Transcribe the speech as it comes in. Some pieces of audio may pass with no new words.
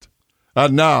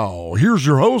And now, here's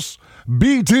your hosts,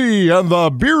 BT and the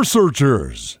Beer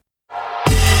Searchers.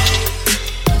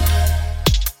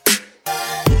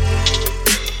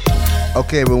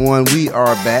 Okay, everyone, we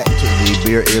are back to the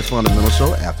Beer is Fundamental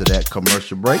show after that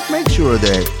commercial break. Make sure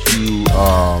that you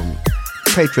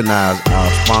patronize our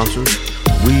sponsors.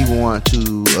 We want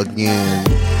to, again,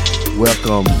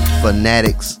 welcome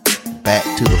Fanatics back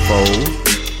to the fold.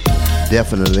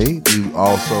 Definitely. We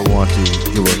also want to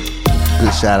give a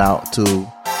good shout out to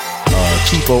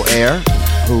Cheapo Air,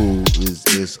 who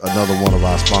is another one of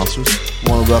our sponsors. We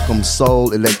want to welcome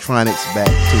Soul Electronics back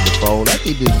to the fold. I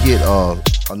think we get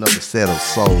another set of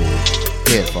Soul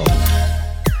headphones.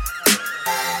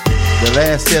 The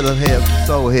last set of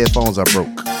Soul headphones I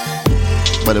broke,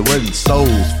 but it wasn't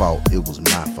Soul's fault. It was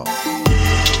my fault.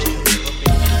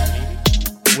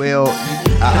 Well,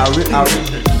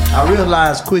 I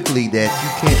realized quickly that you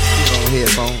can't sit on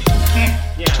headphones.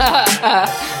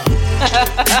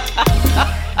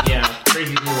 Yeah,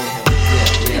 crazy people.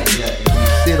 Yeah. If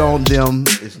you sit on them,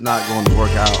 it's not going to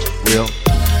work out well.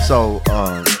 So,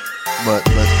 but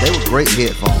they were great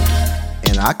headphones,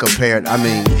 and I compared. I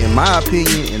mean, in my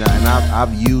opinion, and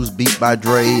I've used Beat by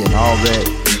Dre and all that.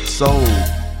 Soul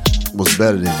was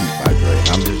better than Beat by Dre.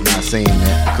 I'm just not saying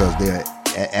that because they're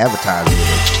advertising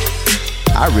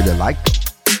it. I really like them.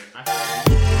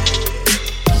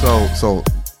 So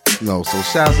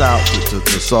shouts out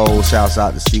to Soul, shouts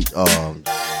out to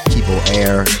Cheapo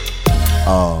Air,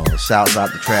 shouts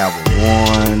out to Travel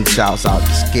One, shouts out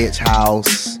to Sketch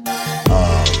House,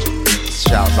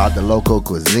 shouts out to Local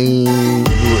Cuisine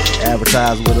who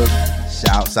advertise with us,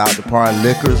 shouts out to Party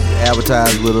Liquors who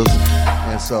advertise with us,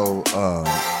 and so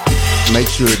make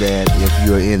sure that if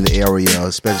you're in the area,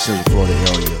 especially Central Florida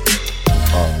area,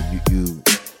 you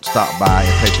stop by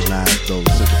and patronize those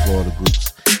Central Florida groups.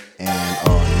 And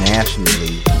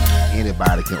nationally,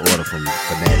 anybody can order from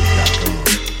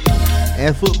Fanatics.com.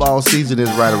 And football season is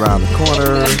right around the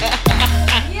corner.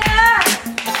 Yeah.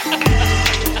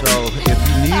 So if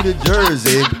you need a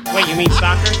jersey, Wait, you mean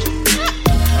soccer?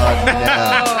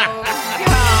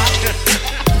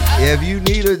 if you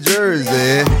need a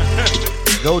jersey,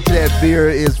 go to that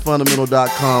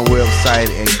beerisfundamental.com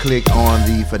website and click on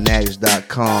the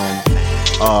Fanatics.com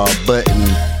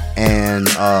button. And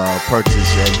purchase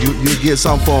you get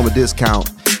some form of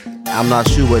discount. I'm not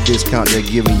sure what discount they're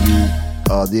giving you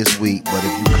this week, but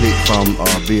if you click from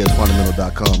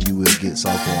beersfundamental.com, you will get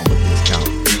some form of discount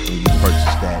when you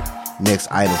purchase that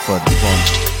next item from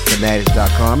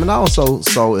Fanatics.com, and also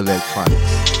Soul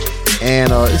Electronics.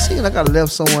 And it seems like I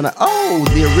left someone.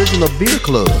 The Original Beer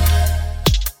Club.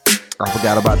 I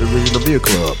forgot about the Original Beer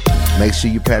Club. Make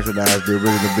sure you patronize the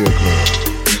Original Beer Club.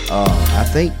 I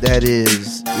think that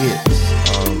is it.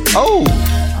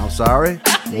 I'm sorry.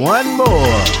 One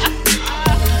more.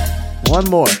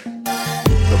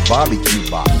 The Barbecue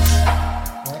Box.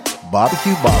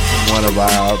 Barbecue Box is one of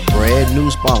our brand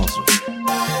new sponsors.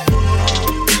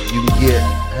 You can get,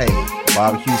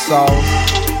 barbecue sauce,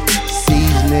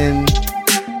 seasoning.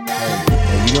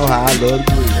 And you know how I love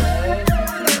to grill.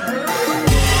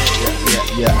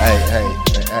 Yeah. Hey.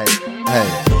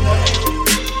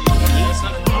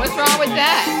 What's wrong with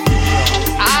that?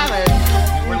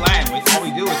 We're lying. All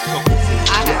we do is cook with seasoning. I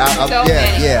have so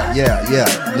many. Yeah. Okay, all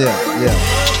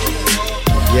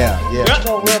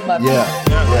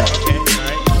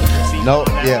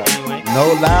right. No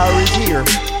Lowry's here.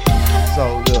 So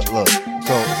look.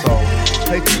 So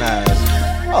patronize.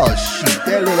 Oh shoot,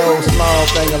 that little old small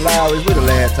thing of Lowry's. When the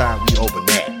last time we opened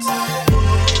that?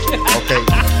 Okay,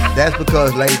 that's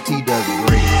because Lady T doesn't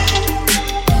agree.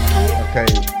 Okay,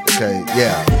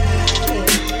 yeah.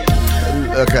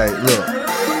 Okay, look.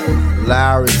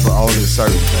 Lowry's for only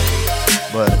certain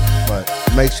things, but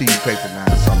make sure you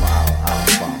patronize some of our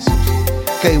sponsors.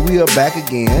 Okay, we are back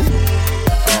again,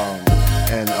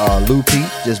 and Lou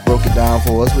Pete just broke it down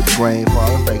for us with the grain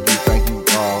father. Thank you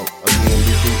again,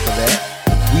 Lou Pete, for that.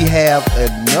 We have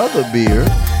another beer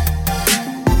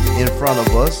in front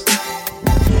of us.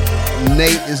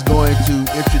 Nate is going to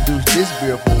introduce this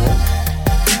beer for us.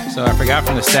 So I forgot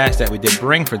from the stats that we did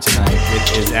bring for tonight.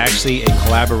 It is actually a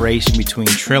collaboration between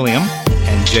Trillium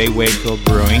and J. Wakefield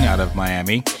Brewing out of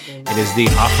Miami. It is the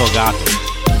Affogato,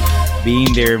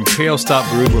 being their imperial stout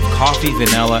brewed with coffee,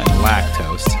 vanilla, and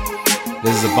lactose.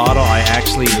 This is a bottle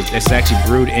it's actually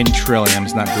brewed in Trillium.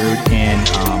 It's not brewed in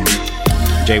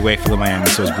J. Wakefield, Miami,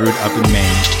 so it's brewed up in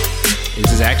Maine.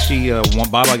 This is actually one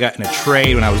bottle I got in a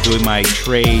trade when I was doing my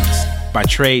trade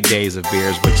days of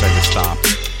beers, which I just stopped.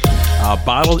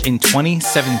 Bottled in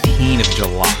 2017 of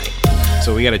July.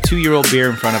 So we got a 2-year-old beer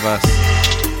in front of us.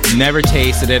 Never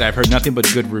tasted it. I've heard nothing but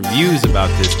good reviews about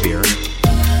this beer.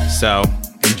 So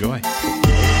enjoy.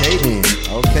 Okay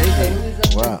then.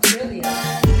 Wow.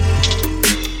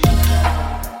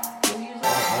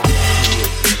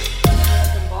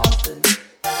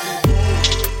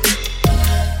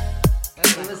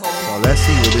 So let's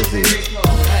see what this is.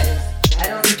 I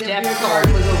don't think the beer card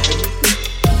was open.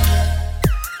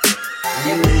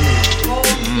 It was cold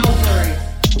snow flurries.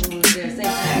 It was their St.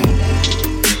 Patrick's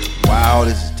Day. Wow,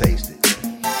 this is tasty.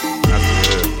 That's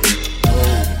good. Oh,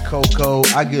 the cocoa.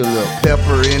 I get a little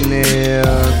pepper in there.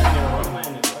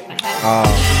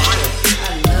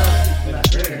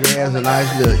 Yeah, it's a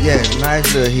nice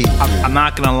little heat. I'm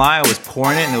not gonna lie, I was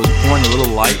pouring it and it was pouring a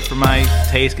little light for my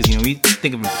taste because we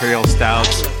think of imperial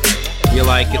stouts. You're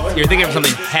thinking of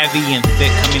something heavy and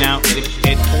thick coming out.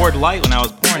 It poured light when I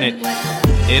was pouring it.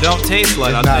 It don't taste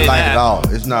light. It's not light at all.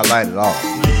 It's not light at all.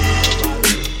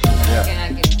 And I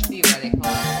can see why they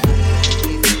call it.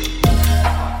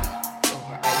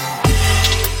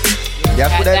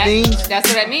 That's what that means? That's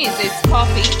what that means. It's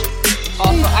coffee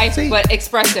over ice, but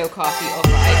espresso coffee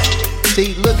over ice.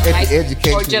 See, look at Ice the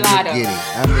education or we're gelato. getting.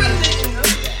 I mean,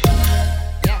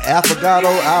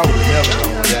 affogato, I would have never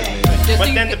known that, man. Just But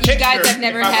so then you, the you guys picture, have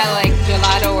never if I- had like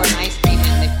gelato or an ice cream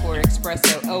and they pour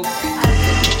espresso over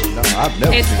it. No, I've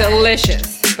never It's seen that. delicious,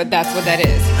 but that's what that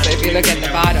is. So if you look at the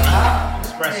bottom,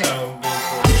 Espresso being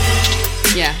poured.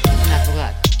 yeah, and I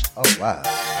forgot. Oh, wow.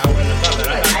 I wouldn't have thought that.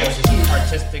 I thought it was just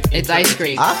artistic. It's ice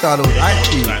cream. I thought it was ice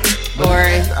cream. but Or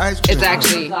it's ice cream. it's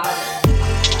actually,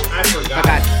 I forgot.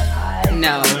 forgot.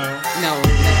 No.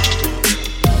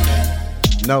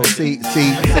 No, see,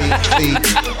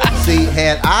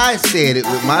 had I said it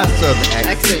with my southern accent,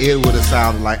 Accent. it would have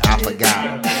sounded like I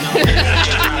forgot.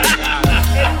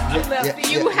 Do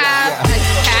you have a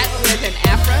cat with an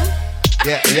afro?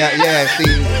 Yeah,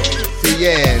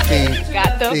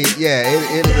 Got them? it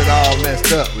would have been all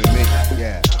messed up with me.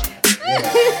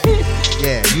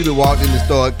 Yeah, you'd have walked in the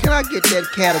store, can I get that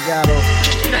Catagato?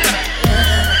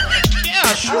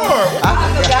 Yeah, sure.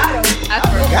 Affogato.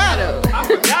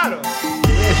 Affogato.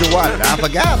 Where's your wallet? I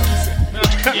forgot him.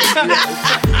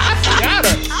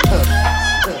 Affogato.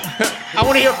 I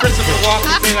want to hear Christopher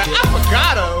Walken say that.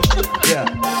 Affogato. Yeah.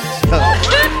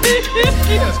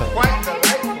 That's quite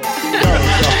delightful.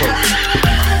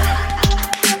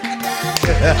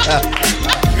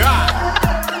 God.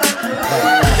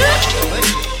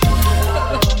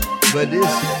 But this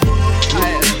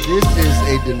is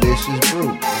a delicious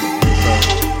brew. So,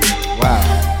 wow.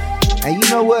 And you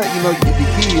know what? You know, the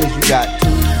key is you got two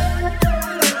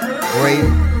great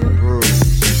brews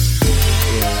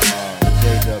in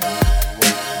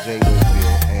J.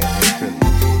 Wakefield and Trinity,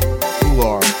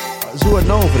 who are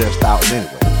known for their stouts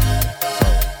anyway. So,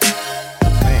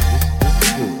 man, this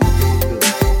is good.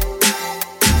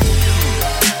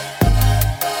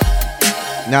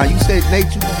 Now you said,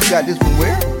 Nate, you got this from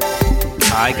where?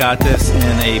 I got this in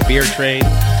a beer trade.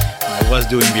 I was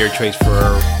doing beer trades for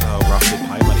roughly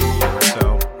probably about a year or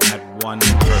so. I had one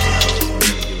person that was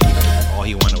doing a trade. All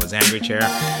he wanted was Angry Chair.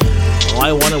 All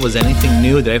I wanted was anything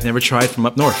new that I've never tried from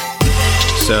up north.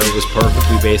 So it was perfect.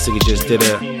 We basically just did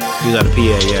he was out of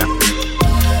PA, yeah.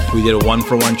 We did a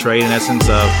 1-for-1 trade in essence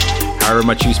of however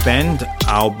much you spend,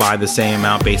 I'll buy the same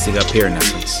amount basic up here in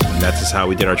essence. And that's just how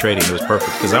we did our trading. It was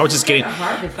perfect. Because I was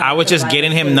just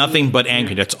getting him nothing but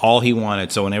Angry. That's all he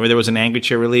wanted. So whenever there was an Angry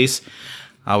Chair release,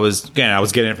 I was getting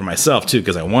it for myself too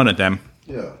because I wanted them.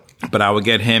 Yeah. But I would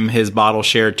get him his bottle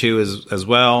share too as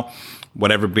well.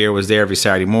 Whatever beer was there every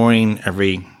Saturday morning,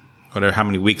 whatever how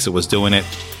many weeks it was doing it.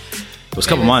 It was a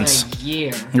couple months.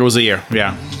 It was a year,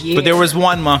 yeah. But there was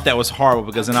one month that was horrible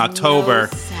because in October.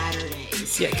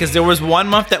 Saturdays. Yeah, because there was one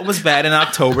month that was bad in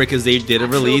October because they did a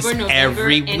release November,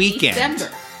 every and weekend. December.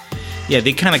 Yeah,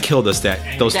 they kind of killed us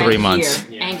those 3 months.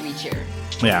 Year, Angry Chair.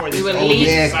 Yeah. We would Oh, leave.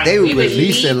 yeah, they were we would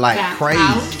releasing leave like the crazy.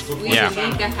 house- We Yeah. would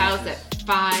leave the house at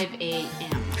 5 a.m.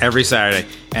 Every Saturday.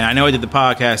 And I know I did the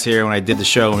podcast here when I did the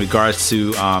show in regards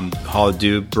to Hall of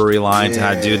Dew brewery lines and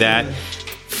how to do that.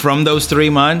 From those 3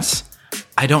 months,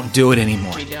 I don't do it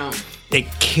anymore. We don't. It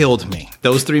killed me.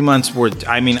 Those 3 months were, not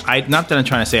that I'm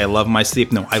trying to say I love my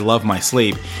sleep. No, I love my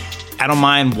sleep. I don't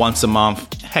mind once a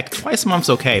month. Heck, twice a month's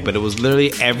okay. But it was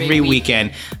literally every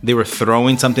weekend they were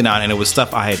throwing something out. And it was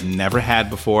stuff I had never had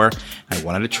before. I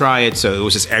wanted to try it. So it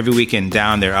was just every weekend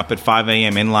down there, up at 5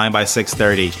 a.m., in line by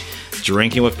 6:30,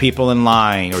 drinking with people in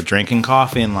line or drinking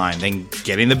coffee in line, then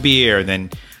getting the beer, then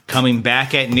coming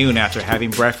back at noon after having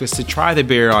breakfast to try the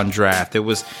beer on draft. It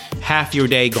was half your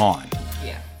day gone.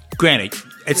 Yeah. Granted,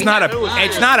 it's not a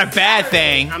bad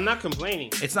thing. I'm not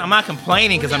complaining. I'm not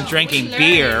complaining because I'm drinking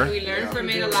beer. We learned from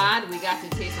it a lot. We got to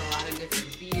taste a lot of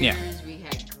different beers. Yeah.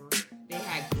 They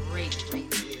had great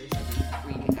beers that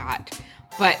we got.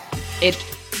 But it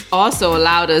also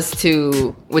allowed us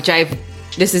to,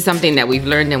 this is something that we've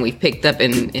learned and we've picked up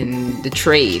in the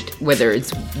trade, whether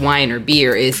it's wine or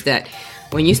beer, is that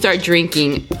when you start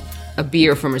drinking a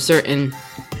beer from a certain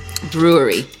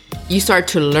brewery, you start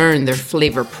to learn their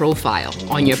flavor profile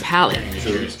on your palate.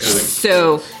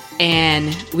 So,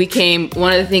 and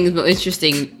one of the things most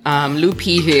interesting, Lou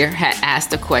P here had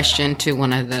asked a question to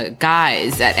one of the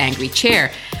guys at Angry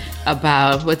Chair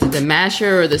about what's it, the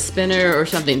masher or the spinner or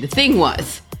something. The thing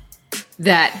was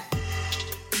that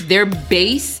their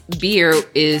base beer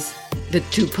is the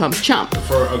 2-pump chump.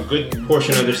 For a good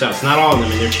portion of their stouts, not all of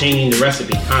them, and they're changing the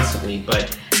recipe constantly,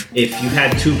 but if you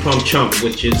had 2-pump chump,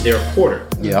 which is their porter,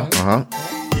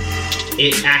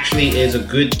 it actually is a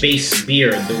good base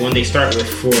beer, the one they start with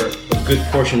for a good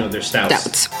portion of their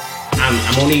stouts.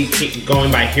 I'm only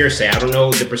going by hearsay. I don't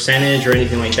know the percentage or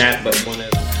anything like that, but one of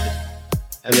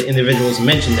the individuals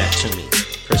mentioned that to me,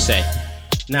 per se.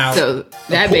 Now, so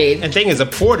that made... And thing is, a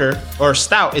porter or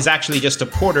stout is actually just a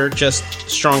porter, just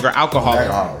stronger alcohol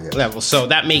level. So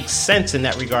that makes sense in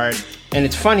that regard. And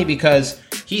it's funny because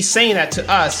he's saying that to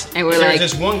us, and we're there's like,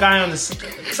 just one guy on the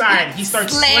side. He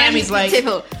starts slamming. He's like,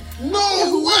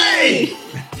 "No way!"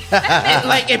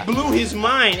 Like it blew his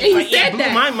mind. It blew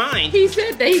my mind. He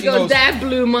said that. He goes, "That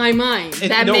blew my mind."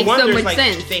 That makes so much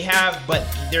sense. They have, but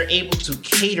they're able to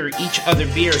cater each other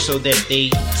beer so that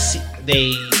they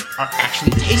are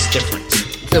actually taste different.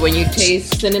 So when you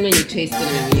taste cinnamon, you taste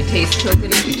cinnamon. When you taste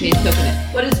coconut, you taste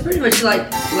coconut. But it's pretty much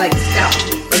like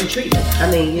stout and treatment.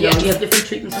 I mean, you know, you have different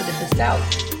treatments for different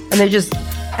stouts. And they're just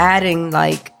adding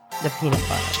like the peanut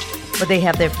butter. But they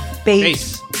have their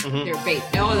base. Mm-hmm. Their base.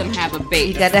 All of them have a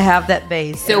base. You got to have that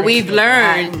base. So we've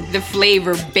learned the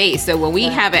flavor base. So when we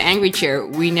have an Angry Chair,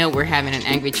 we know we're having an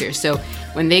Angry Chair. So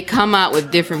when they come out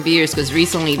with different beers, because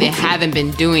recently they haven't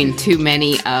been doing too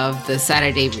many of the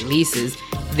Saturday releases,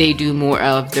 they do more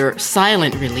of their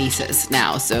silent releases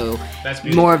now. So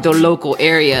more of the local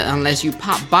area. Unless you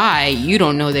pop by, you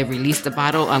don't know they've released the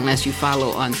bottle unless you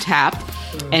follow Untappd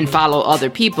and follow other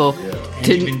people. And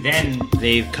even then,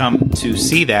 they've come to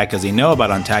see that because they know about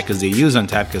Untappd, because they use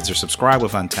Untappd, because they're subscribed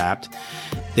with Untappd.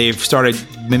 They've started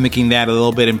mimicking that a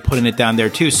little bit and putting it down there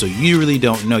too. So you really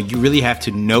don't know. You really have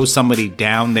to know somebody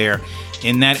down there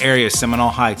in that area, Seminole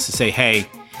Heights, to say, hey,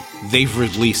 they've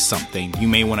released something. You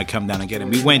may want to come down and get it.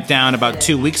 We went down about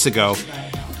 2 weeks ago,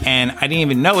 and I didn't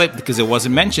even know it because it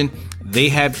wasn't mentioned. They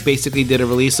had basically did a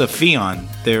release of Fion.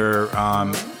 Their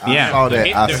I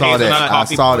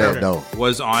saw that though.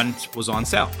 Was on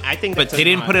sale. I think, but they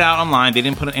didn't put it out online. They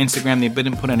didn't put it on Instagram. They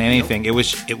didn't put it on anything. It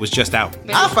was just out.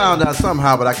 I found out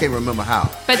somehow, but I can't remember how.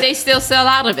 But they still sell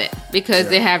out of it because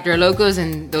they have their logos,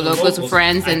 and the logos are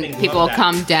friends, and people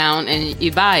come down and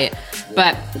you buy it.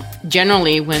 But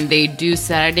generally, when they do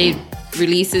Saturday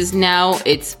releases now,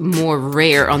 it's more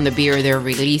rare on the beer they're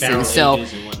releasing. So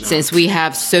since we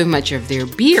have so much of their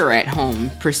beer at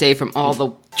home, per se, from all the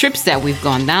trips that we've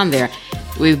gone down there,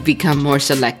 we've become more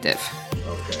selective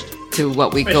to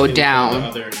what we go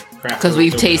down, because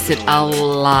we've tasted a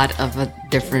lot of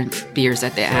different beers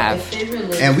that they have.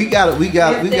 And we got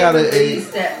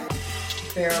released that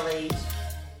barrel aged.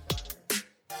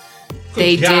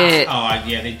 They did. Oh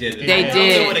yeah, they did. They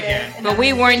did. But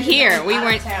we weren't here. We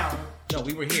weren't. No,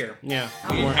 we were here. Yeah.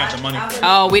 We didn't have the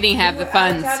money. We didn't have the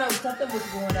funds. Something was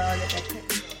going on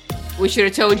we should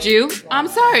have told you. I'm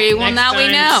sorry. Well, now we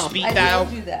know. I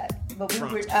didn't do that. But we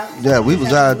were out. Yeah, we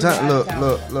was out of town.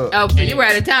 Look. Oh, if you were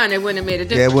out of town, it wouldn't have made a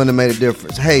difference. Yeah, it wouldn't have made a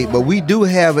difference. Hey, but we do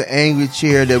have an Angry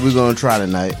Chair that we're going to try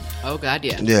tonight. Oh, God,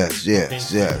 yeah. Yes.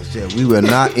 We will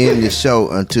not end the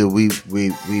show until we've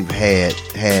had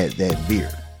that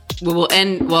beer. We will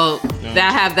end. Well,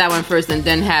 have that one first, and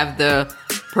then have the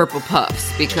Purple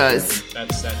Puffs, because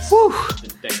that's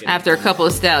after a couple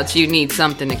of stouts, you need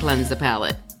something to cleanse the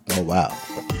palate. Oh wow!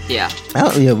 Yeah.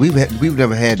 We've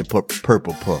never had the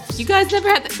Purple Puffs. You guys never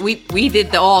had. We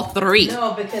did all three.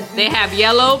 No, because they have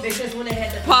yellow. Because when they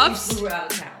had the puffs, we were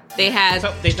out of town. They had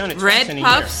they've done it red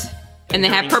puffs, and they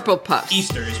have purple puffs.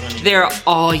 Easter is when they're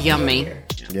all yummy.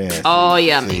 Yeah. All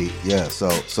yummy. Yeah.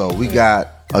 So we got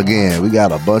a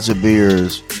bunch of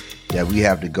beers that we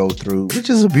have to go through, which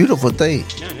is a beautiful thing.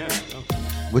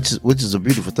 Which is a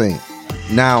beautiful thing.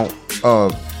 Now,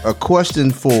 a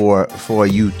question for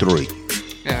you three.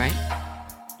 All right.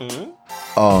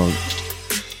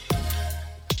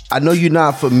 I know you're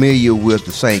not familiar with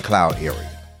the St. Cloud area.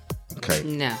 Okay.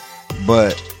 No.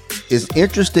 But it's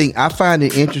interesting. I find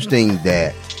it interesting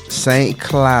that St.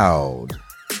 Cloud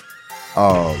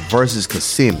versus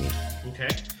Kissimmee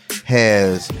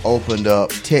has opened up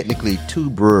technically 2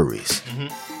 breweries.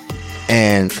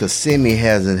 And Kissimmee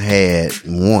hasn't had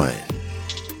one.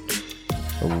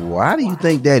 Why do you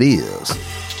think that is?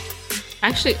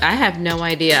 Actually, I have no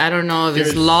idea. I don't know if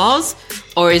it's laws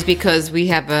or it's because we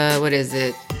have a, what is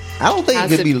it? I don't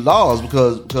think it could be laws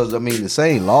because I mean the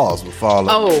same laws would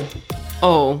follow.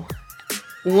 Oh.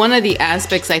 One of the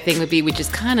aspects I think would be, which is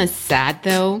kind of sad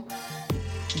though,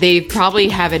 they probably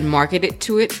haven't marketed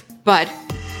to it, but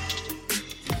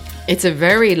it's a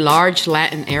very large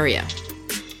Latin area.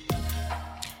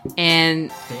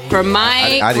 And for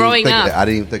my growing up, I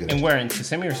didn't even think of that. And where, in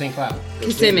Kissimmee or St. Cloud?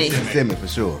 Kissimmee. Kissimmee for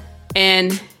sure.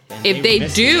 And if they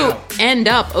do end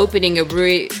up opening a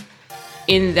brewery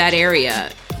in that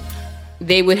area,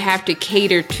 they would have to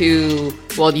cater to,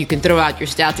 well, you can throw out your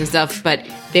stouts and stuff, but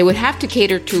they would have to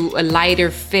cater to a lighter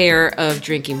fare of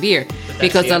drinking beer.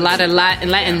 Because a lot of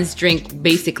Latins drink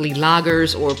basically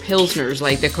lagers or pilsners,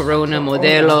 like the Corona,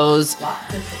 Modelos,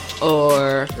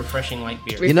 or refreshing light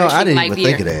beer. You know, I didn't even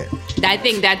think of that. I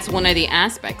think that's one of the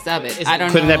aspects of it.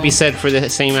 Couldn't that be said for the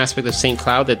same aspect of St.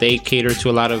 Cloud, that they cater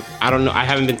to a lot of, I don't know, I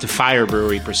haven't been to Fire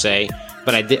Brewery per se,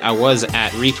 but I was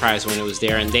at Reprise when it was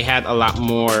there, and they had a lot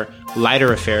more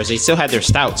lighter affairs. They still had their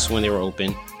stouts when they were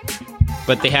open,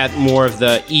 but they had more of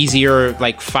the easier,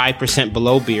 like 5%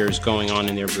 below beers going on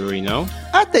in their brewery. No,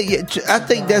 I think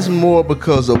that's more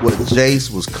because of what Jace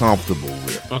was comfortable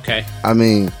with. Okay, I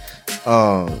mean,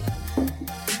 I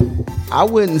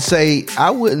wouldn't say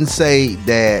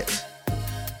that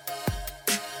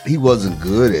he wasn't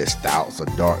good at stouts or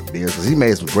dark beers, because he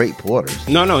made some great porters.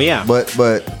 No, yeah, but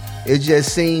it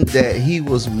just seemed that he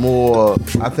was more,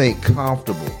 I think,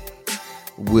 comfortable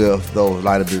with those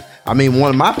lighter beers. I mean, one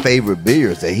of my favorite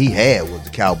beers that he had was the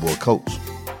Cowboy Coach.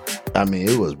 I mean,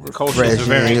 it was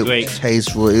refreshing, it was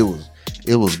tasteful,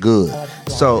 it was good.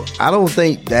 So I don't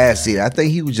think that's it. I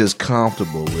think he was just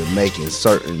comfortable with making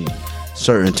certain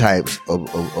types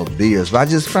of beers. But I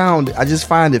just find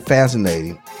it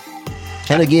fascinating.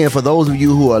 And again, for those of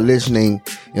you who are listening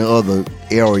in other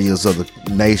areas of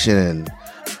the nation and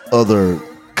other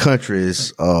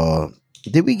countries,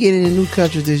 did we get any new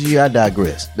countries this year? I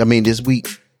digress. I mean, this week,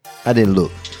 I didn't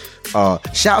look.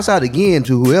 Shouts out again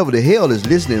to whoever the hell is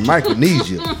listening in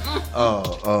Micronesia.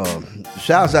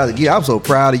 Shouts out again. I'm so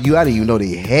proud of you. I didn't even know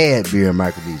they had beer in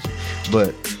Micronesia.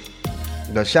 But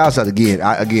shouts out again.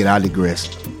 I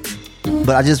digress.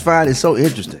 But I just find it so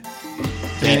interesting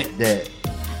that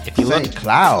if you St.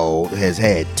 Cloud has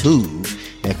had 2,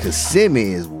 and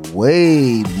Kissimmee is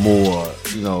way more,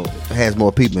 has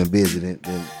more people in business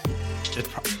than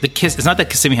it's not that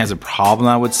Kissimmee has a problem,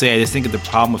 I would say. I just think the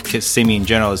problem with Kissimmee in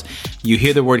general is you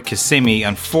hear the word Kissimmee,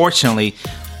 unfortunately,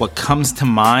 what comes to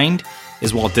mind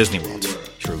is Walt Disney World.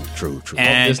 True.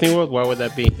 And Walt Disney World? Why would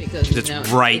that be? Because it's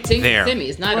right there. Kissimmee.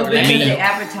 It's not Orlando. They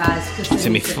advertise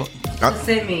Kissimmee.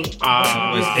 Kissimmee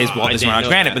is Walt Disney World.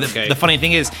 Granted, but the funny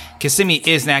thing is, Kissimmee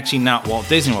is actually not Walt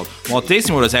Disney World. Walt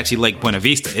Disney World is actually Lake Buena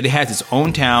Vista. It has its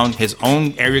own town, his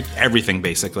own area, everything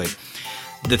basically.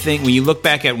 The thing, when you look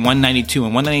back at 192,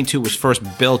 and 192 was first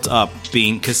built up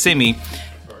being Kissimmee,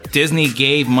 Disney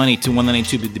gave money to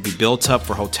 192 to be built up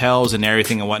for hotels and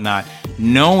everything and whatnot,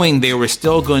 knowing they were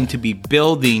still going to be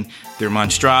building their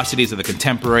monstrosities of the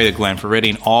Contemporary, the Glen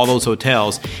Floridian, all those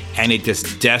hotels, and it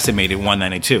just decimated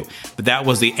 192. But that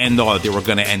was the end all that they were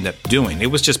going to end up doing. It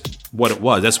was just what it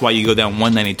was. That's why you go down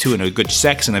 192 and a good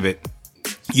section of it,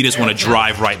 you just want to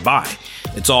drive right by.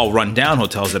 It's all run-down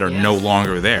hotels that are no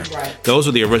longer there. Right. Those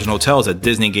were the original hotels that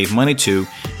Disney gave money to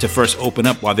first open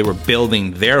up while they were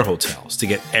building their hotels to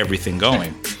get everything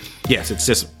going. Yes, it's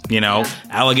just,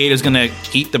 alligator's going to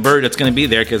eat the bird that's going to be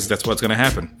there because that's what's going to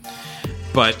happen.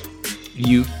 But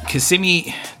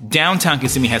downtown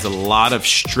Kissimmee has a lot of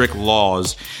strict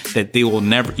laws that you'll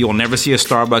never see a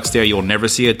Starbucks there, you'll never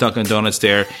see a Dunkin' Donuts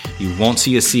there, you won't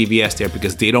see a CVS there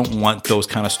because they don't want those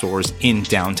kind of stores in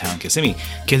downtown Kissimmee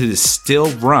because it is still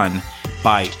run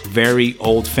by very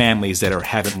old families that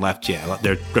haven't left yet.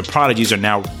 Their prodigies are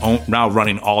now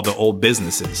running all the old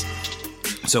businesses.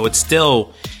 So it's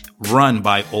still run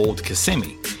by old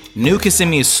Kissimmee. New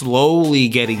Kissimmee is slowly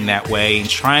getting that way and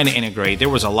trying to integrate. There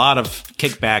was a lot of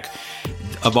kickback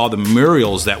of all the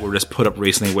murals that were just put up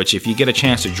recently, which if you get a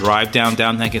chance to drive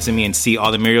downtown Kissimmee and see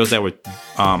all the murals that were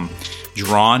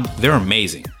drawn, they're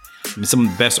amazing. I mean, some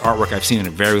of the best artwork I've seen in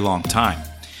a very long time.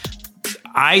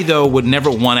 I, though, would never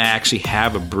want to actually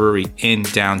have a brewery in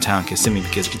downtown Kissimmee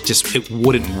because it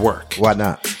wouldn't work. Why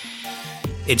not?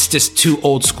 It's just too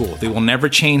old school. They will never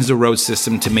change the road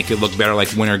system to make it look better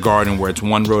like Winter Garden, where it's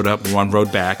one road up, one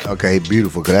road back. Okay,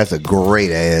 beautiful, because that's a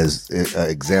great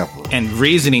example. And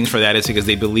reasonings for that is because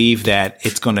they believe that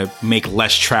it's going to make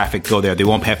less traffic go there. They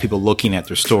won't have people looking at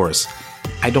their stores.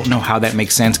 I don't know how that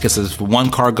makes sense, because if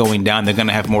one car going down, they're going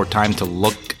to have more time to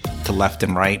look to left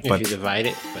and right. But if you divide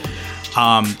it.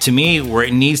 to me, where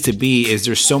it needs to be is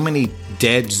there's so many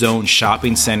dead zone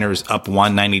shopping centers up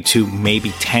 192,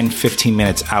 maybe 10, 15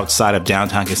 minutes outside of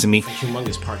downtown Kissimmee.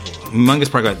 Humongous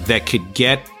parking lot that could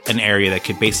get an area that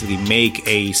could basically make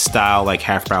a style like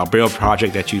Half Barrel Barrel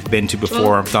project that you've been to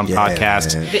before on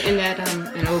podcast. In that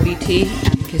an OBT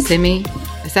Kissimmee,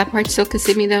 is that part still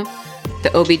Kissimmee though? The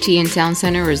OBT in Town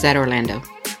Center, or is that Orlando?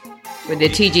 Where the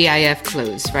TGIF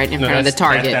closed right in front of the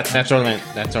Target. That's Orlando.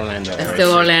 That's Orlando. That's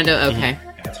still Orlando. Okay,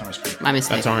 my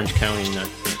mistake. That's Orange County. Not.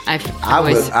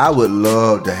 I would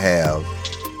love to have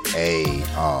a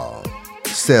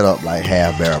setup like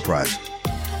Half Barrel Project.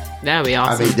 That would be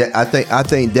awesome. I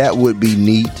think that would be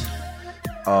neat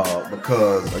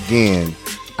because again,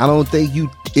 I don't think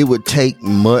it would take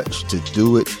much to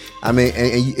do it. I mean,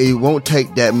 and it won't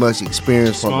take that much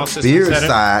experience from the beer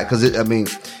side because I mean,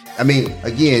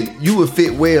 again, you would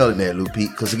fit well in there, Lupe.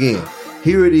 Because again,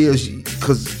 here it is.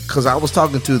 Because I was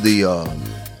talking to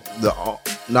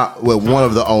one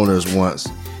of the owners once,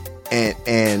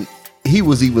 and he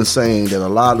was even saying that a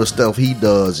lot of the stuff he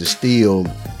does is still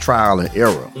trial and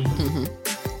error. Mm-hmm.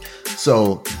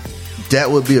 So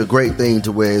that would be a great thing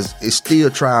to where it's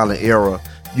still trial and error.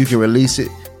 You can release it,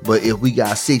 but if we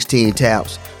got 16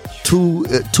 taps, two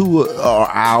are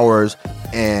ours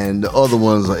and the other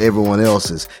ones are everyone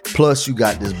else's. Plus, you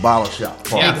got this bottle shop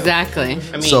part. Yeah, exactly.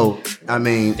 So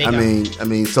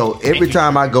every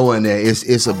time I go in there,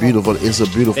 it's a beautiful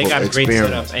experience. They got a great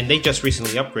setup, and they just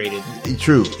recently upgraded.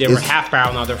 True. They were half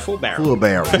barrel, now they're full barrel. Full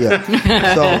barrel, yeah.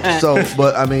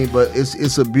 but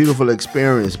it's a beautiful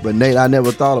experience. But Nate, I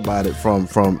never thought about it from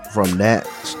that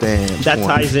standpoint. That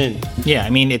ties in. Yeah, I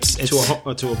mean it's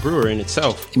to a brewer in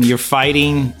itself. I mean, you're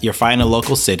fighting a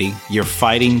local city. You're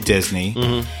fighting Disney.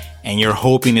 Mm-hmm. And you're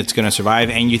hoping it's going to survive.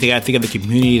 And you got to think of the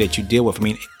community that you deal with. I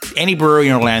mean, any brewery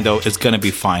in Orlando is going to be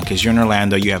fine because you're in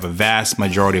Orlando. You have a vast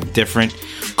majority of different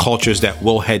cultures that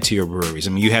will head to your breweries.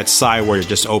 I mean, you had Cywater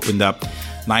just opened up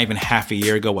not even half a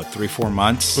year ago, 3-4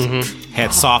 months. Mm-hmm.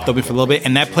 Had soft open for a little bit.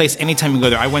 And that place, anytime you go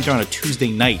there, I went there on a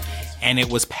Tuesday night and it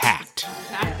was packed.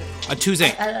 A Tuesday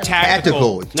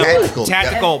tactical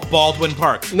Baldwin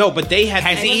Park. No, but they had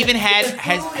they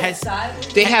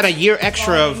had a year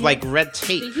extra of like red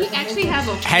tape. Did he actually have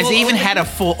a has he even had a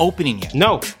full opening yet?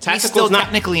 No, tactical's not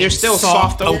technically. They're still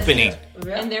soft opening.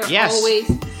 And they're always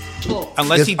full.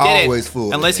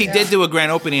 Unless he did do a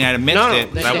grand opening and I missed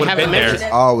it, that would have been there. It's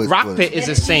always Rock full. Pit is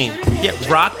the same. Yeah,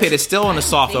 Rock Pit is still on a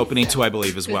soft opening too, I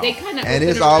believe, as well. And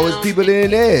there's always people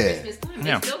in there.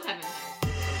 Yeah.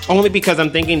 Only because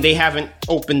I'm thinking they haven't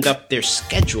opened up their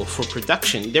schedule for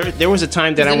production. There was a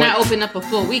time that I went. They're not opened up a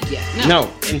full week yet. No,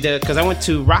 because I went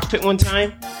to Rock Pit one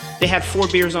time, they had 4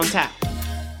 beers on tap.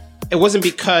 It wasn't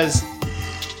because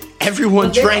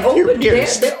everyone drank your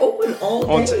beers. They're open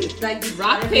all day. Like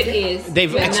Rock Pit is.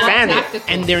 They've expanded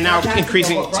and they're now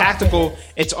increasing tactical.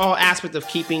 It's all aspect of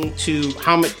keeping to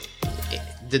how much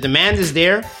the demand is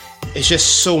there. It's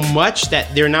just so much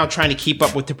that they're now trying to keep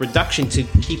up with the production to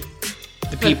keep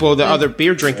the people, the other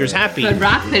beer drinkers happy. But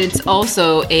Rock Pit, it's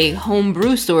also a home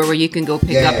brew store where you can go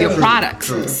pick up your products.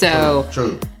 True.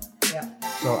 Yeah.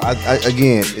 So I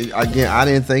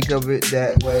didn't think of it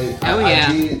that way. Oh,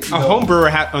 A home brewer,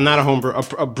 not a home brewer,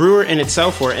 a brewer in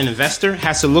itself or an investor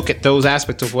has to look at those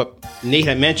aspects of what Nate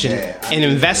had mentioned. An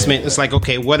investment, it's like,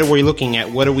 okay, what are we looking at?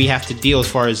 What do we have to deal as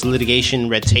far as litigation,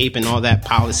 red tape, and all that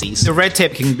policies? The red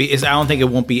tape I don't think it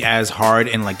won't be as hard,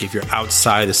 and like if you're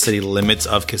outside the city limits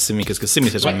of Kissimmee, because Kissimmee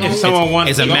is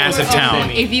a massive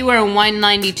town. If you were in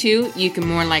 192, you can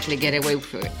more likely get away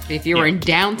with it. If you were in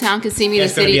downtown Kissimmee, the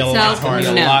city itself,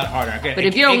 a lot harder. Okay. But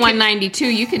if you're in 192,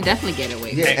 you can definitely get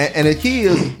away with it. And the key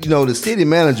is, the city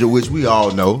manager, which we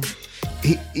all know,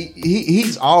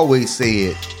 he's always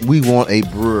said we want a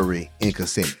brewery in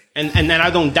Kissimmee. And then I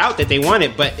don't doubt that they want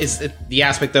it, but it's the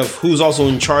aspect of who's also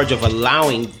in charge of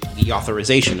allowing the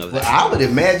authorization of that. Well, I would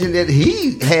imagine that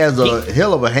he has a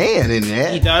hell of a hand in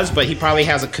that. He does, but he probably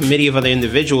has a committee of other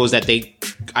individuals that they,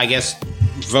 I guess,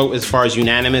 vote as far as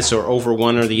unanimous or over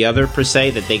one or the other per se,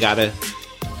 that they gotta.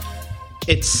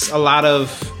 It's a lot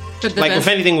of like with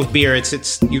anything with beer,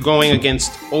 it's you're going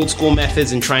against old school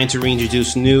methods and trying to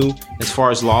reintroduce new as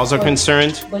far as laws are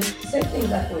concerned. But same thing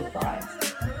like with fries.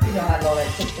 You know how long it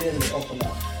took for them to open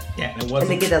up. Yeah, it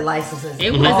wasn't. And to get the licenses.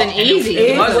 It wasn't easy.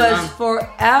 It was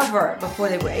forever before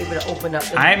they were able to open up.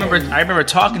 I remember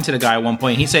talking to the guy at one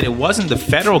point. He said it wasn't the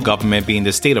federal government, being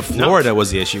the state of Florida,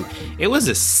 was the issue. It was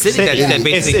the city that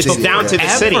basically it's down to the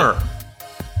city.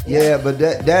 Yeah, but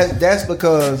that's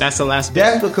because that's the last bit.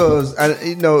 That's because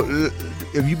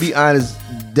if you be honest,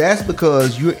 That's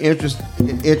because you're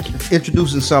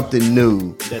introducing something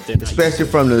new, especially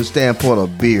from the standpoint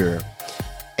of beer.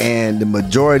 And the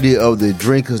majority of the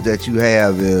drinkers that you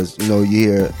have is, you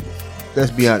hear,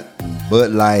 let's be honest,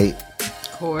 Bud Light,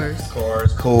 Coors,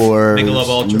 Michelob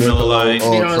Ultra, Miller Lite.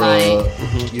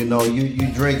 Mm-hmm. You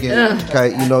drinking,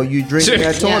 you drinking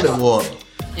that toilet water,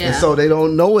 and so they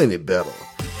don't know any better.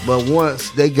 But once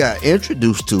they got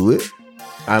introduced to it,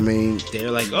 I mean, they're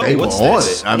like, oh, they what's were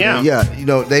this? on it. I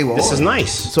mean, they were. This is it.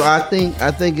 nice. So I think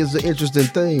it's an interesting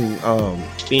thing.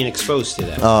 Being exposed to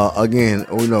that. Again,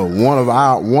 one of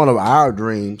our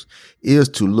dreams is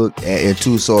to look at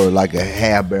into sort of like a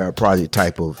half barrel project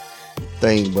type of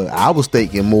thing. But I was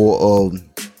thinking more of,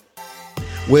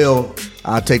 well,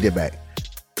 I'll take that back.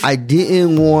 I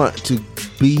didn't want to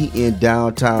be in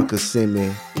downtown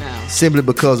Kissimmee simply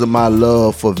because of my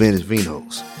love for Venice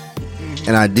Vinos.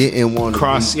 And I didn't want to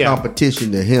be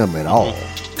competition to him at all.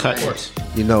 Cut.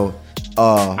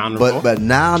 But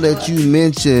now that you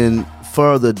mention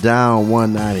further down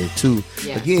 192,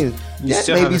 again, that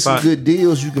may be some good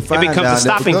deals you can find. It becomes a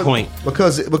stopping point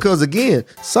because again,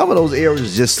 some of those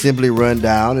areas just simply run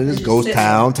down and it's ghost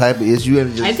town type of issue,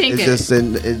 and it's just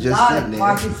sitting there.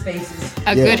 Parking spaces.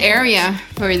 A good area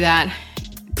for that.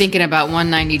 Thinking about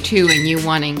 192 and you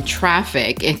wanting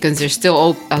traffic, because there's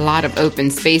still a lot of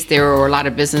open space there, or a lot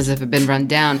of businesses that have been run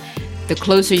down. The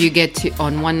closer you get to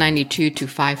on 192 to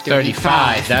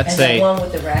 535, that's that one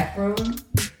with the rack room.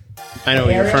 I know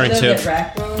what you're referring to. The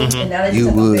rack room, and now you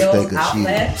would think of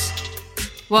cheese.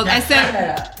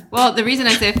 Well, the reason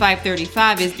I said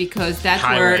 535 is because that's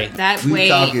Highway. where that We way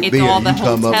talking it's beer, all the you come up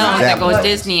hotels with that that goes one.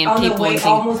 Disney and on people the way and things.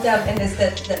 almost down, and it's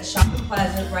that shopping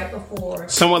plaza right before.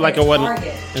 Somewhat like a one.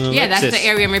 Target. Yeah, that's the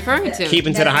area I'm referring to. Keep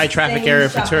into the high traffic area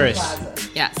for tourists.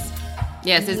 Yes.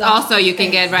 It's also you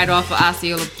can get right off of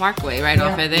Osceola Parkway, right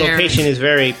off of there. Location is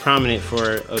very prominent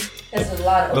for There's a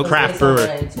lot of craft brewer.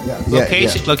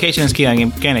 Location is key.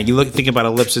 Again, think about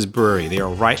Ellipsis Brewery. They are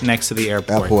right next to the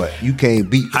airport. You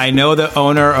can't beat. I know the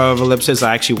owner of Ellipsis.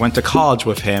 I actually went to college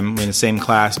with him in the same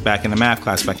class back in the math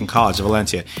class back in college in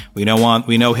Valencia. We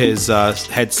know his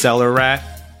head cellar rat.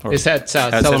 His head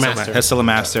cellar master. Head cellar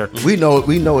master. We know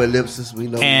Ellipsis. We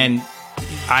know. And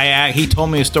he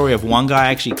told me a story of one guy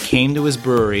actually came to his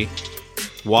brewery,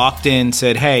 walked in,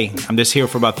 said, "Hey, I'm just here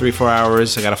for about 3-4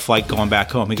 hours. I got a flight going back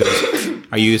home." He goes,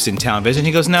 "Are you just in town visiting?"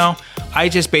 He goes, "No, I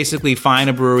just basically find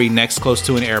a brewery close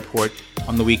to an airport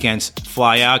on the weekends,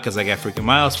 fly out because I got freaking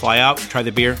miles, fly out, try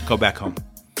the beer, go back home."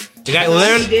 The guy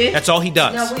literally, that's all he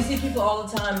does. No, we see people all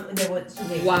the time.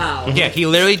 Wow. Yeah, he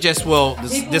literally just will.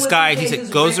 This guy, he said,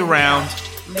 goes around,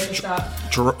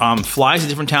 flies to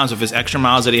different towns with his extra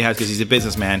miles that he has because he's a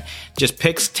businessman. Just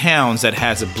picks towns that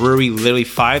has a brewery literally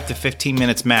 5 to 15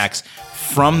 minutes max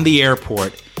from the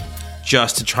airport,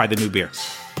 just to try the new beer.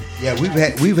 Yeah, we've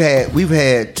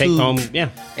had take two, home. Yeah,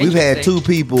 we've had two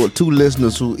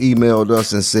listeners who emailed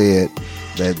us and said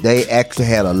that they actually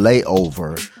had a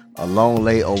layover, a long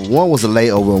layover. One was a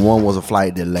layover and one was a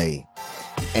flight delay,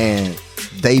 and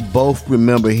they both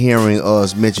remember hearing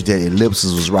us mention that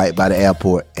Ellipsis was right by the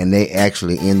airport, and they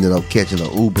actually ended up catching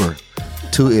an Uber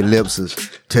to Ellipsis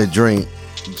to drink,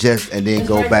 and then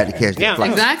go back to catch the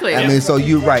flight. Exactly. I mean, so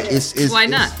you're right. It's why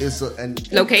not? It's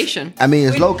Location. I mean,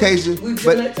 it's location,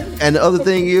 and the other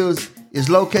thing is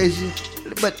location,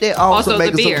 but they're also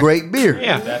making some great beer.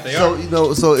 Yeah, that they so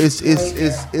are. So it's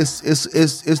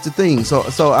the thing. So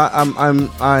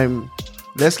I'm.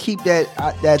 Let's keep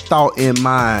that thought in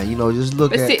mind. Just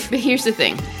look at. But here's the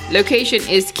thing: location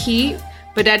is key,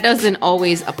 but that doesn't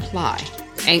always apply.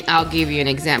 And I'll give you an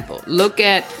example. Look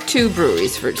at two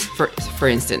breweries, for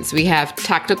instance. We have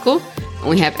Tactical and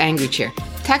we have Angry Chair.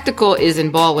 Tactical is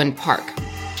in Baldwin Park.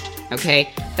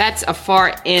 Okay? That's a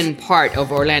far end part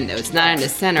of Orlando. It's not in the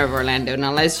center of Orlando. And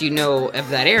unless you know of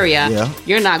that area,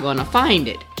 you're not going to find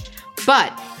it.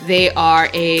 But they are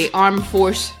a armed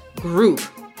force group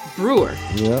brewer.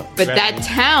 Yeah. But that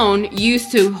town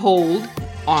used to hold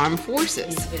armed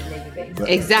forces.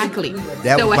 Exactly.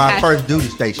 That was my first duty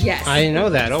station. Yes. I didn't know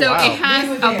that. Oh, so wow. It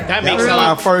has that makes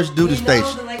my first duty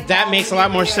station. That makes a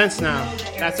lot more sense now.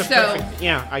 That's a perfect.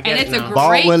 Yeah, I get it. And it's now. a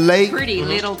Baldwin great, Lake, pretty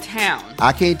little town.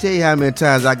 I can't tell you how many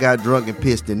times I got drunk and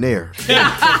pissed in there.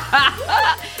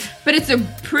 But it's a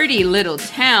pretty little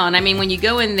town. I mean, when you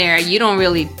go in there, you don't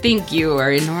really think you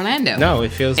are in Orlando. No, it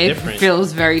feels different. It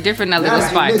feels very different. Now,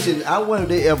 I wonder if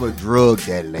they ever drugged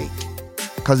that lake.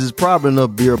 Because there's probably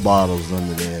enough beer bottles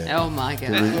under there. Oh, my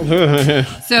God.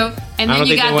 So, and then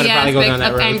you got the aspect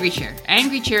of Angry Chair.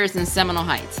 Angry Chair is in Seminole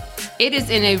Heights. It is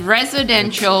in a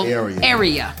residential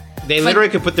area. They literally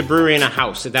could put the brewery in a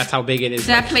house. That's how big it is.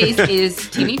 That place is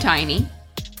teeny tiny.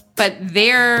 But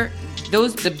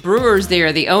the brewers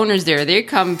there, the owners there, they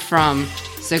come from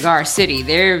Cigar City.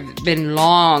 They've been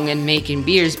long in making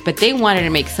beers, but they wanted to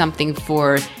make something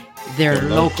for their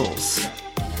locals.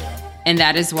 And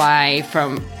that is why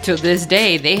to this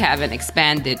day, they haven't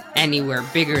expanded anywhere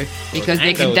bigger, because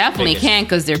they can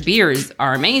because their beers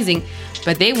are amazing,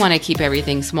 but they want to keep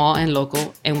everything small and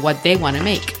local and what they want to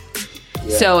make.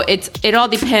 Yeah. So it all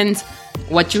depends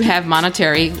what you have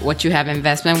monetary, what you have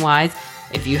investment-wise,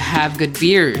 if you have good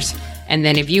beers. And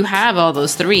then if you have all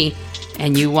those three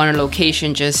and you want a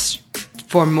location just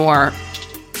for more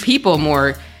people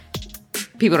to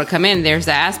come in, there's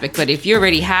that aspect. But if you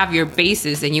already have your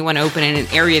bases and you want to open in an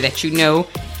area that you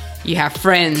have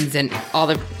friends and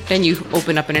then you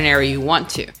open up in an area you want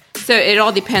to. So it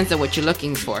all depends on what you're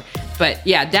looking for. But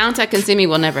yeah, downtown Kissimmee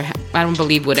will never, I don't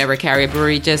believe would ever carry a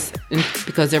brewery, just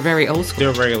because they're very old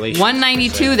school. Their regulations.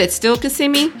 192 that's still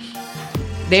Kissimmee,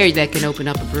 that can open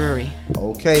up a brewery.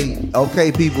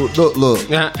 Okay, people, look.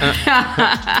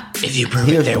 If you brew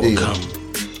it, they will come.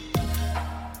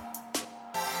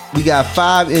 We got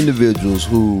 5 individuals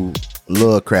who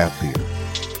love craft beer,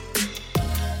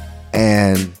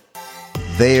 and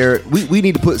we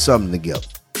need to put something together.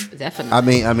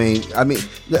 Definitely. I mean,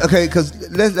 okay, because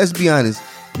let's be honest,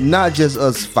 not just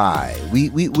us 5.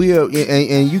 We are,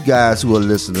 and you guys who are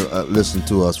listening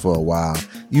to us for a while,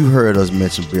 you've heard us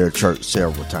mention Beer Church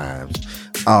several times.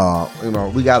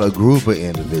 We got a group of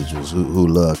individuals who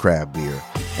love craft beer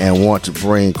and want to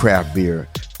bring craft beer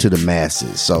to the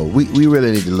masses. So we really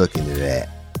need to look into that.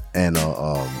 And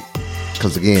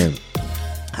because again,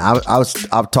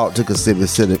 I've talked to Kissimmee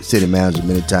city manager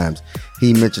many times.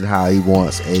 He mentioned how he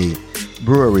wants a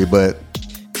brewery, but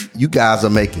you guys are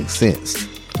making sense.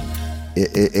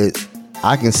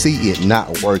 I can see it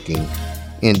not working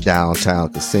in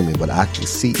downtown Kissimmee, but I can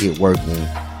see it working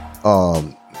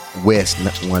West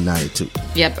 192.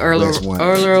 Yep,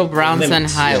 Earl Brownson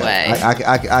Highway.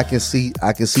 I can see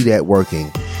that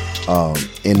working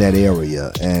in that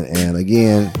area, and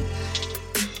again,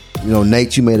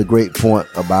 Nate, you made a great point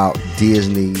about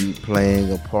Disney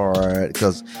playing a part,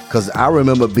 because I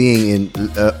remember being in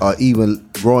even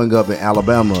growing up in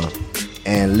Alabama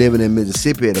and living in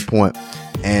Mississippi at a point,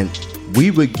 and we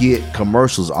would get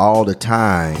commercials all the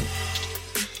time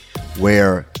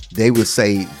where they would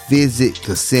say, visit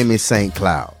Kissimmee St.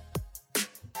 Cloud.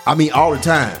 I mean, all the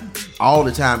time it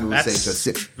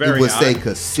would say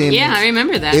Kissimmee. Yeah, I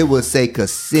remember that. It would say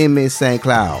Kissimmee St.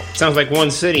 Cloud. Sounds like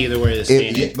one city the way they say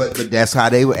it. But that's how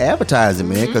they were advertising,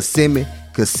 man. Mm-hmm.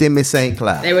 Kissimmee St.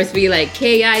 Cloud. There would be like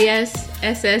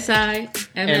KISSIMME.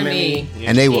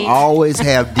 And they will always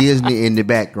have Disney in the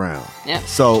background. Yep.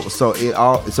 So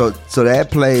that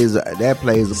plays a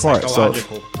part.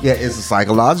 Psychological. So yeah, it's a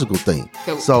psychological thing.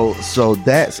 So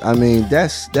that's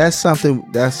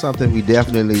something we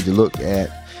definitely need to look at.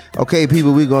 Okay,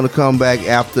 people, we're going to come back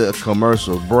after a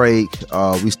commercial break.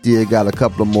 We still got a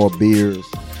couple of more beers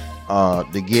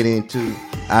to get into.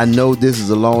 I know this is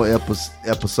a long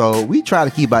episode. We try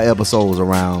to keep our episodes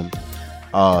around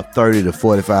 30 to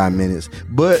 45 minutes.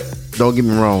 But don't get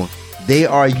me wrong, they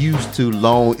are used to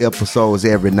long episodes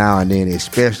every now and then,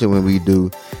 especially when we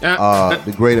do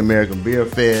the Great American Beer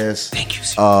Fest. Thank you,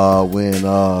 sir. When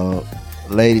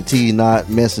Lady T not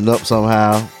messing up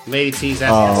somehow. Lady T's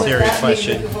asking a serious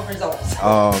question.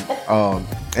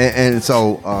 And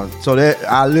so that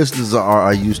our listeners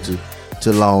are used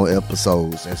to long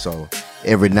episodes, and so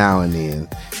every now and then.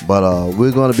 But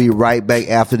we're going to be right back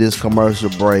after this commercial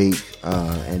break,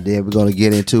 and then we're going to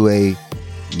get into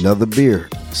another beer.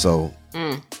 So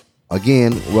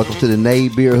again, welcome to the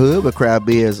Nade Beer Hood, where craft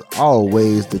beer is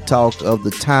always the talk of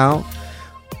the town.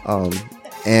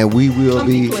 And we will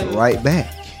be right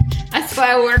back. That's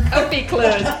why I wear comfy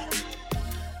clothes.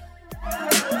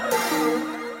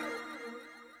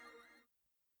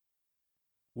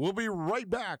 We'll be right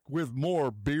back with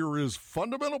more Beer is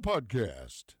Fundamental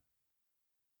podcast.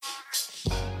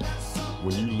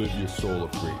 When you live your soul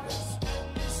of greatness,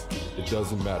 it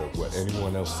doesn't matter what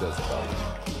anyone else says about it.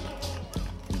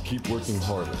 You keep working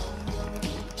harder,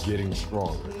 getting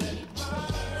stronger,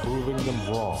 proving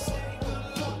them wrong,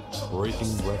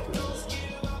 breaking records,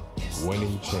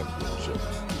 winning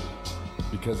championships.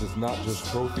 Because it's not just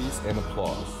trophies and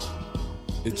applause.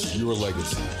 It's your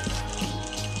legacy.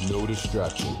 No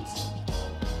distractions.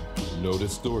 No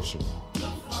distortion.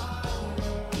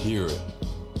 Hear it.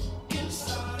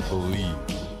 Believe.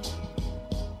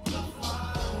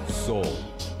 Soul,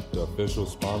 the official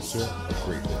sponsor of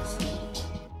greatness.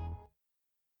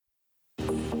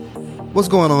 What's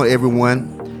going on,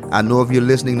 everyone? I know if you're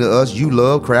listening to us, you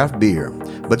love craft beer.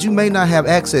 but you may not have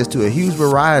access to a huge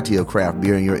variety of craft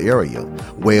beer in your area.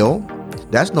 Well,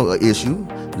 that's no issue.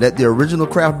 Let the Original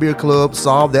Craft Beer Club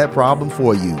solve that problem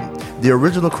for you. The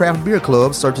Original Craft Beer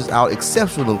Club searches out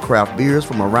exceptional craft beers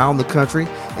from around the country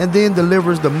and then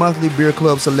delivers the monthly beer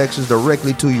club selections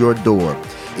directly to your door.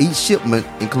 Each shipment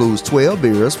includes 12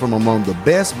 beers from among the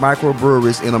best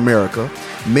microbreweries in America,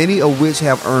 many of which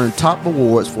have earned top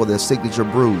awards for their signature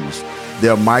brews.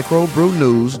 Their microbrew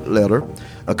newsletter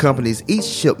accompanies each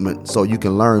shipment so you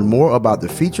can learn more about the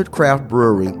featured craft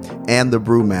brewery and the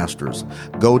brewmasters.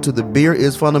 Go to the Beer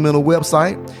is Fundamental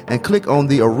website and click on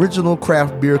the Original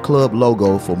Craft Beer Club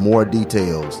logo for more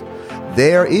details.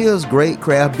 There is great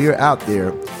craft beer out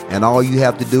there, and all you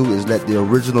have to do is let the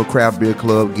Original Craft Beer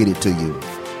Club get it to you.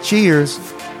 Cheers!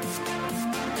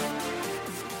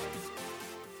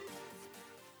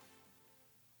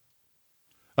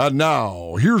 And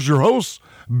now, here's your hosts,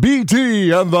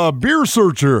 BT and the Beer